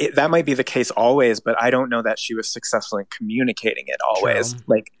 that might be the case always, but I don't know that she was successful in communicating it always. True.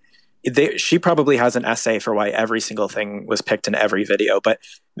 Like she probably has an essay for why every single thing was picked in every video, but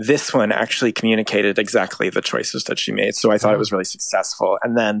this one actually communicated exactly the choices that she made. So I thought it was really successful.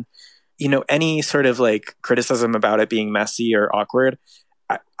 And then, any sort of like criticism about it being messy or awkward,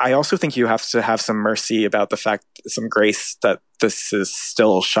 I also think you have to have some mercy about the fact, some grace that this is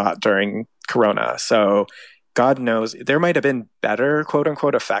still shot during Corona. So God knows there might have been better quote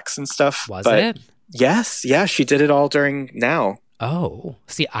unquote effects and stuff. Was it? Yes. Yeah. She did it all during now. Oh,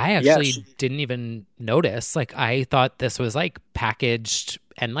 see, I actually didn't even notice. Like I thought this was like packaged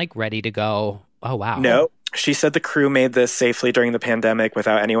and like ready to go. Oh, wow. No, she said the crew made this safely during the pandemic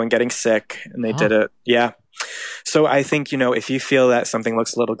without anyone getting sick and they did it. Yeah. So I think, if you feel that something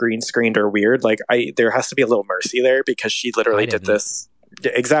looks a little green screened or weird, like there has to be a little mercy there because she literally did this.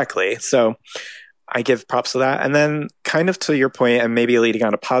 Exactly. So I give props to that. And then kind of to your point and maybe leading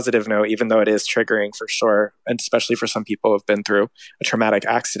on a positive note, even though it is triggering for sure, and especially for some people who have been through a traumatic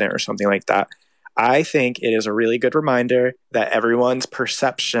accident or something like that, I think it is a really good reminder that everyone's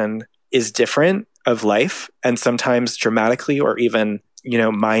perception is different of life and sometimes dramatically or even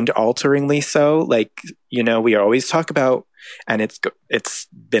mind-alteringly so. Like, we always talk about, and it's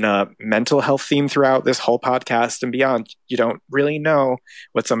been a mental health theme throughout this whole podcast and beyond. You don't really know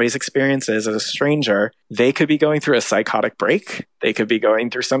what somebody's experience is as a stranger. They could be going through a psychotic break. They could be going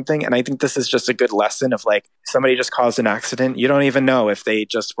through something. And I think this is just a good lesson of like, somebody just caused an accident. You don't even know if they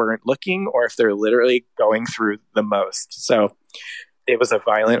just weren't looking or if they're literally going through the most. So it was a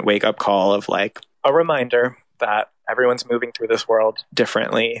violent wake-up call of like a reminder that everyone's moving through this world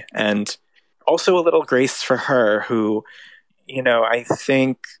differently. And also a little grace for her who, I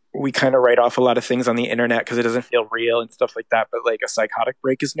think we kind of write off a lot of things on the internet because it doesn't feel real and stuff like that. But like a psychotic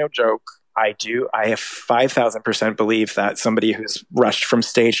break is no joke. I have 5,000% believe that somebody who's rushed from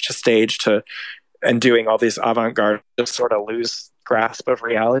stage to stage and doing all these avant-garde just sort of lose grasp of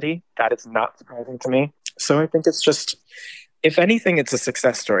reality. That is not surprising to me. So I think it's just, if anything, it's a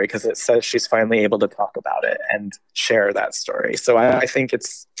success story because it says she's finally able to talk about it and share that story. So I think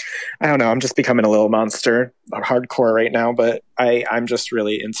I don't know, I'm just becoming a little monster hardcore right now, but I'm just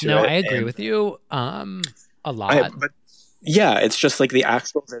really into it. No, I agree with you a lot. But yeah, it's just like the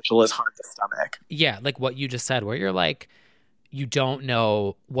actual visual is hard to stomach. Yeah, like what you just said, where you're like, you don't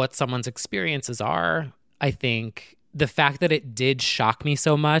know what someone's experiences are. I think the fact that it did shock me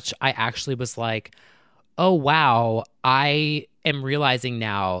so much, I actually was like, oh, wow, I am realizing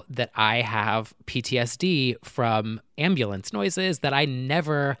now that I have PTSD from ambulance noises that I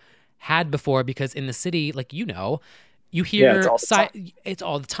never had before, because in the city, like, you know, you hear it's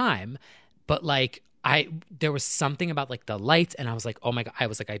all the time. But like, there was something about like the lights, and I was like, oh my God,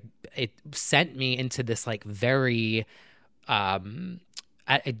 it sent me into this like very,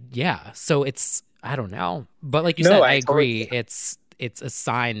 so it's, I don't know. But like you said, I agree. It's a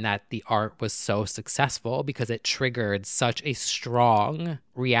sign that the art was so successful because it triggered such a strong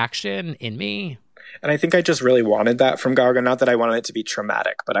reaction in me. And I think I just really wanted that from Gaga. Not that I wanted it to be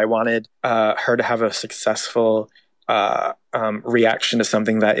traumatic, but I wanted her to have a successful reaction to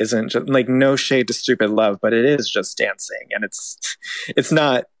something that isn't just, like, no shade to Stupid Love, but it is just dancing, and it's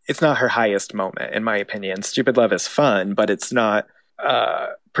not her highest moment, in my opinion. Stupid Love is fun, but it's not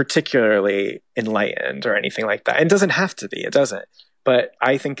particularly enlightened or anything like that. It doesn't have to be. It doesn't. But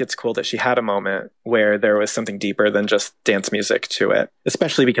I think it's cool that she had a moment where there was something deeper than just dance music to it,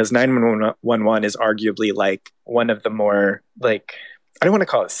 especially because 911 is arguably like one of the more, like, I don't want to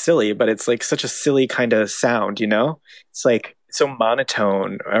call it silly, but it's like such a silly kind of sound, you know? It's like so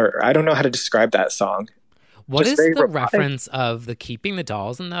monotone, or I don't know how to describe that song. What is the reference of the keeping the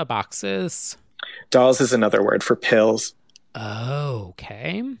dolls in the boxes? Dolls is another word for pills. Oh,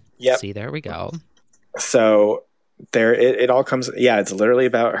 okay. Yep. See, there we go. So there, it all comes. Yeah, it's literally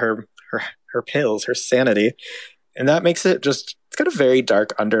about her pills, her sanity, and that makes it just. It's got a very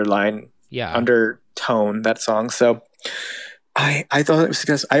dark undertone. That song. So I thought it was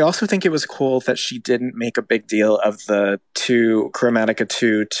because I also think it was cool that she didn't make a big deal of the Chromatica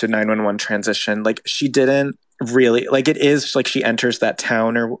 2 to 911 transition. Like, she didn't really, like, it is like she enters that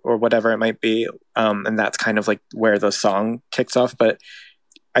town or whatever it might be, and that's kind of like where the song kicks off. But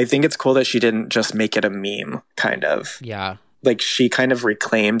I think it's cool that she didn't just make it a meme, kind of. Yeah. Like, she kind of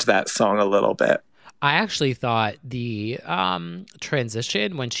reclaimed that song a little bit. I actually thought the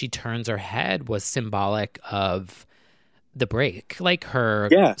transition when she turns her head was symbolic of the break. Like, her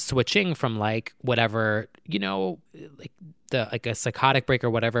switching from, like, whatever, you know, like a psychotic break or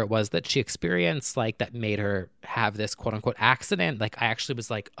whatever it was that she experienced, like, that made her have this quote unquote accident. Like, I actually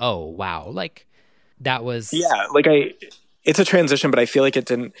was like, oh, wow. Like, that was. Yeah. Like, it's a transition, but I feel like it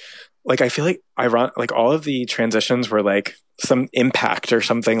didn't, like, I feel like like all of the transitions were like some impact or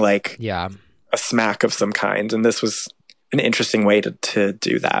something, like a smack of some kind. And this was an interesting way to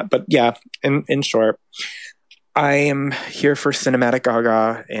do that. But yeah, in short, I am here for Cinematic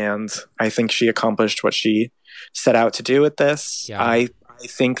Gaga, and I think she accomplished what she set out to do with this. Yeah. I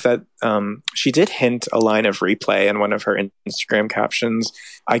think that she did hint a line of Replay in one of her Instagram captions.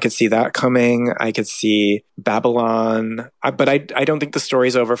 I could see that coming. I could see Babylon. But I don't think the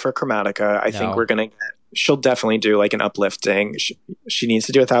story's over for Chromatica. I think we're going to get... She'll definitely do, like, an uplifting. She needs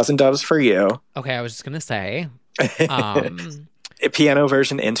to do 1,000 Doves for You. Okay, I was just going to say. A piano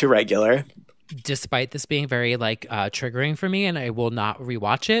version into regular. Despite this being very, like, triggering for me, and I will not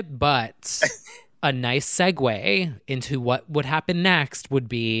rewatch it, but... A nice segue into what would happen next would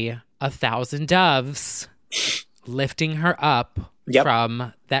be 1,000 Doves lifting her up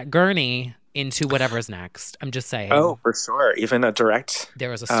from that gurney into whatever's next. I'm just saying. Oh, for sure. Even a direct.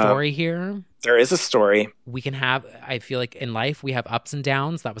 There is a story here. There is a story. We can have, I feel like in life we have ups and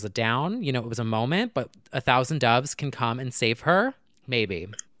downs. That was a down. You know, it was a moment, but 1,000 Doves can come and save her. Maybe.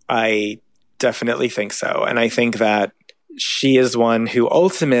 I definitely think so. And I think that she is one who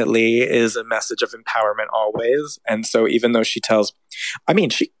ultimately is a message of empowerment always. And so even though she kind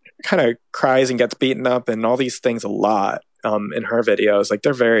of cries and gets beaten up and all these things a lot in her videos, like,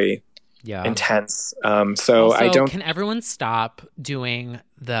 they're very intense. So also, I don't... Can everyone stop doing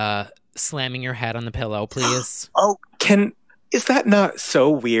the slamming your head on the pillow, please? Oh, is that not so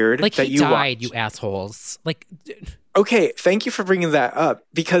weird? Like, that he died, you assholes. Like, okay, thank you for bringing that up,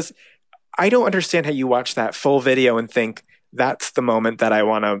 because I don't understand how you watch that full video and think that's the moment that I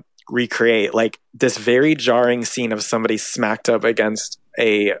want to recreate. Like, this very jarring scene of somebody smacked up against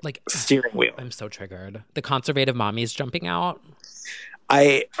a steering wheel. I'm so triggered. The conservative mommies jumping out.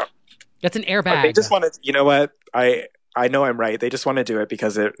 That's an airbag. They just want to, you know what? I know I'm right. They just want to do it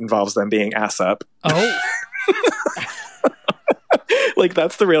because it involves them being ass up. Oh. Like,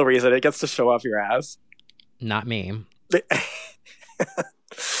 that's the real reason. It gets to show off your ass. Not me.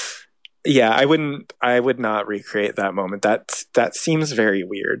 Yeah, I would not recreate that moment. That seems very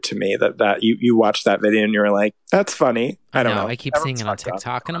weird to me, that you watch that video and you're like, that's funny. I don't know. I keep seeing it on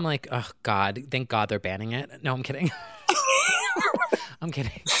TikTok and I'm like, oh God, thank God they're banning it. No, I'm kidding. I'm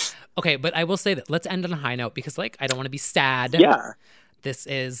kidding. Okay, but I will say that let's end on a high note because, like, I don't want to be sad. Yeah. This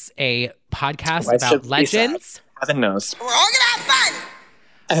is a podcast Why about should we be legends. sad? Heaven knows. We're all gonna have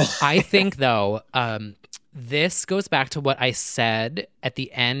fun. I think, though, this goes back to what I said at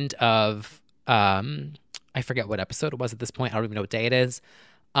the end of, I forget what episode it was at this point. I don't even know what day it is.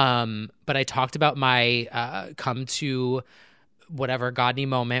 But I talked about my come to whatever Godney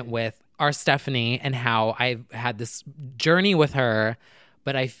moment with our Stephanie and how I've had this journey with her.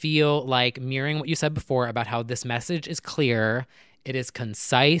 But I feel like mirroring what you said before about how this message is clear, it is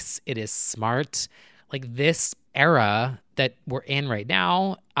concise, it is smart. Like this era that we're in right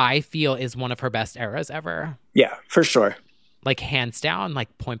now, I feel is one of her best eras ever. Yeah, for sure. Like hands down,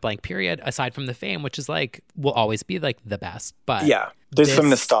 like point blank period, aside from the fame, which is like, will always be like the best. But yeah, there's some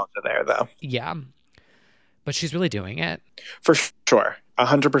nostalgia there though. Yeah. But she's really doing it. For sure.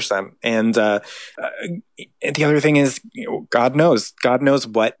 100%. And the other thing is, God knows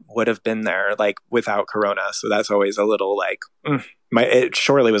what would have been there like without Corona. So that's always a little like, it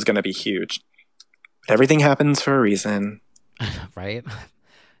surely was going to be huge. But everything happens for a reason. Right.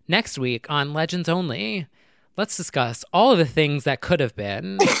 Next week on Legends Only, let's discuss all of the things that could have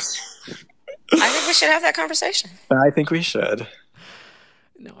been. I think we should have that conversation. I think we should.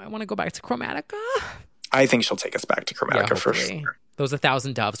 No, I want to go back to Chromatica. I think she'll take us back to Chromatica for sure. Those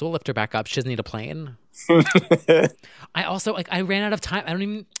 1,000 doves. We'll lift her back up. She doesn't need a plane. I also, like, I ran out of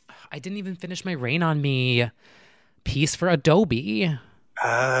time. I didn't even finish my Rain on Me piece for Adobe.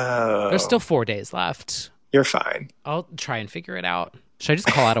 Oh. There's still 4 days left. You're fine. I'll try and figure it out. Should I just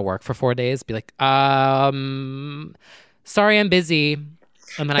call out of work for 4 days? Be like, sorry, I'm busy.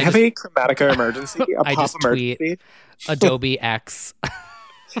 And then I have a Chromatica emergency. I just tweet Adobe X.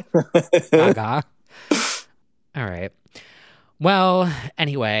 Gaga. All right. Well,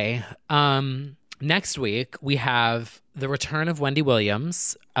 anyway, next week we have the return of Wendy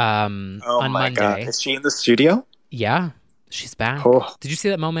Williams on Monday. God. Is she in the studio? Yeah, she's back. Oh. Did you see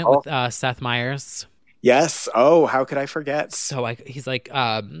that moment with Seth Meyers? Yes. Oh, how could I forget? So he's like,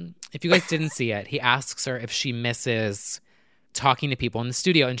 if you guys didn't see it, he asks her if she misses talking to people in the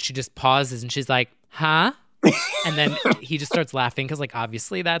studio, and she just pauses and she's like, huh? And then he just starts laughing because, like,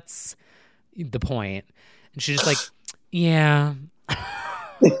 obviously that's the point. And she's just like, yeah.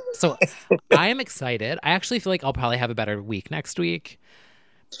 So I am excited. I actually feel like I'll probably have a better week next week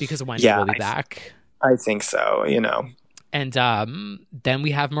because Wendy will be back. I think so, And then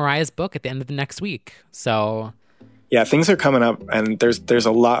we have Mariah's book at the end of the next week. So yeah, things are coming up and there's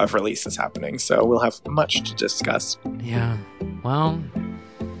a lot of releases happening. So we'll have much to discuss. Yeah. Well,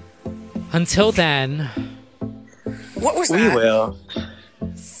 until then. What was that? We will.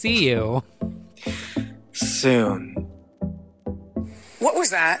 See you. Soon. What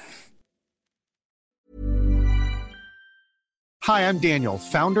was that? Hi, I'm Daniel,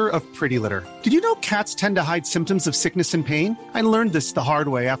 founder of Pretty Litter. Did you know cats tend to hide symptoms of sickness and pain? I learned this the hard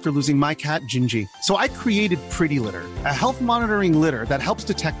way after losing my cat, Gingy. So I created Pretty Litter, a health monitoring litter that helps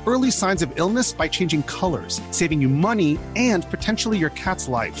detect early signs of illness by changing colors, saving you money and potentially your cat's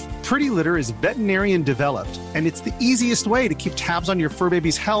life. Pretty Litter is veterinarian developed, and it's the easiest way to keep tabs on your fur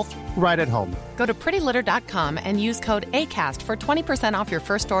baby's health right at home. Go to prettylitter.com and use code ACAST for 20% off your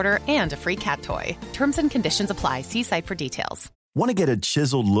first order and a free cat toy. Terms and conditions apply. See site for details. Want to get a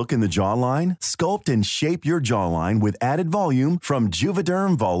chiseled look in the jawline? Sculpt and shape your jawline with added volume from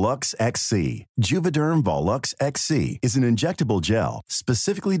Juvederm Volux XC. Juvederm Volux XC is an injectable gel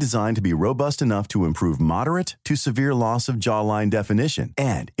specifically designed to be robust enough to improve moderate to severe loss of jawline definition.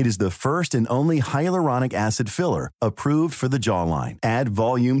 And it is the first and only hyaluronic acid filler approved for the jawline. Add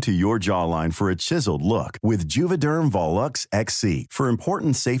volume to your jawline for a chiseled look with Juvederm Volux XC. For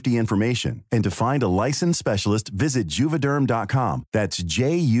important safety information and to find a licensed specialist, visit Juvederm.com. That's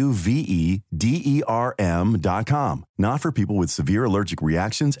Juvederm.com. Not for people with severe allergic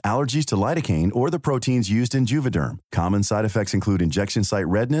reactions, allergies to lidocaine, or the proteins used in Juvederm. Common side effects include injection site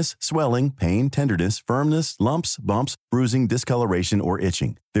redness, swelling, pain, tenderness, firmness, lumps, bumps, bruising, discoloration, or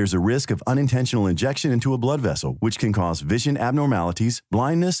itching. There's a risk of unintentional injection into a blood vessel, which can cause vision abnormalities,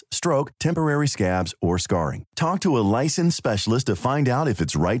 blindness, stroke, temporary scabs, or scarring. Talk to a licensed specialist to find out if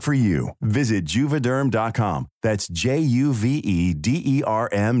it's right for you. Visit Juvederm.com. That's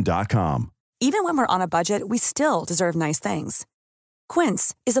Juvederm.com. Even when we're on a budget, we still deserve nice things.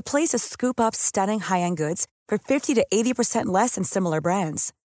 Quince is a place to scoop up stunning high-end goods for 50 to 80% less than similar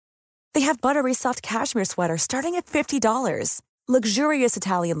brands. They have buttery soft cashmere sweaters starting at $50, luxurious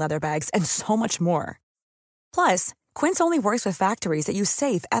Italian leather bags, and so much more. Plus, Quince only works with factories that use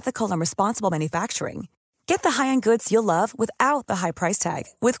safe, ethical, and responsible manufacturing. Get the high-end goods you'll love without the high price tag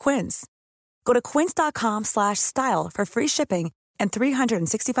with Quince. Go to quince.com/style for free shipping and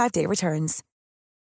 365-day returns.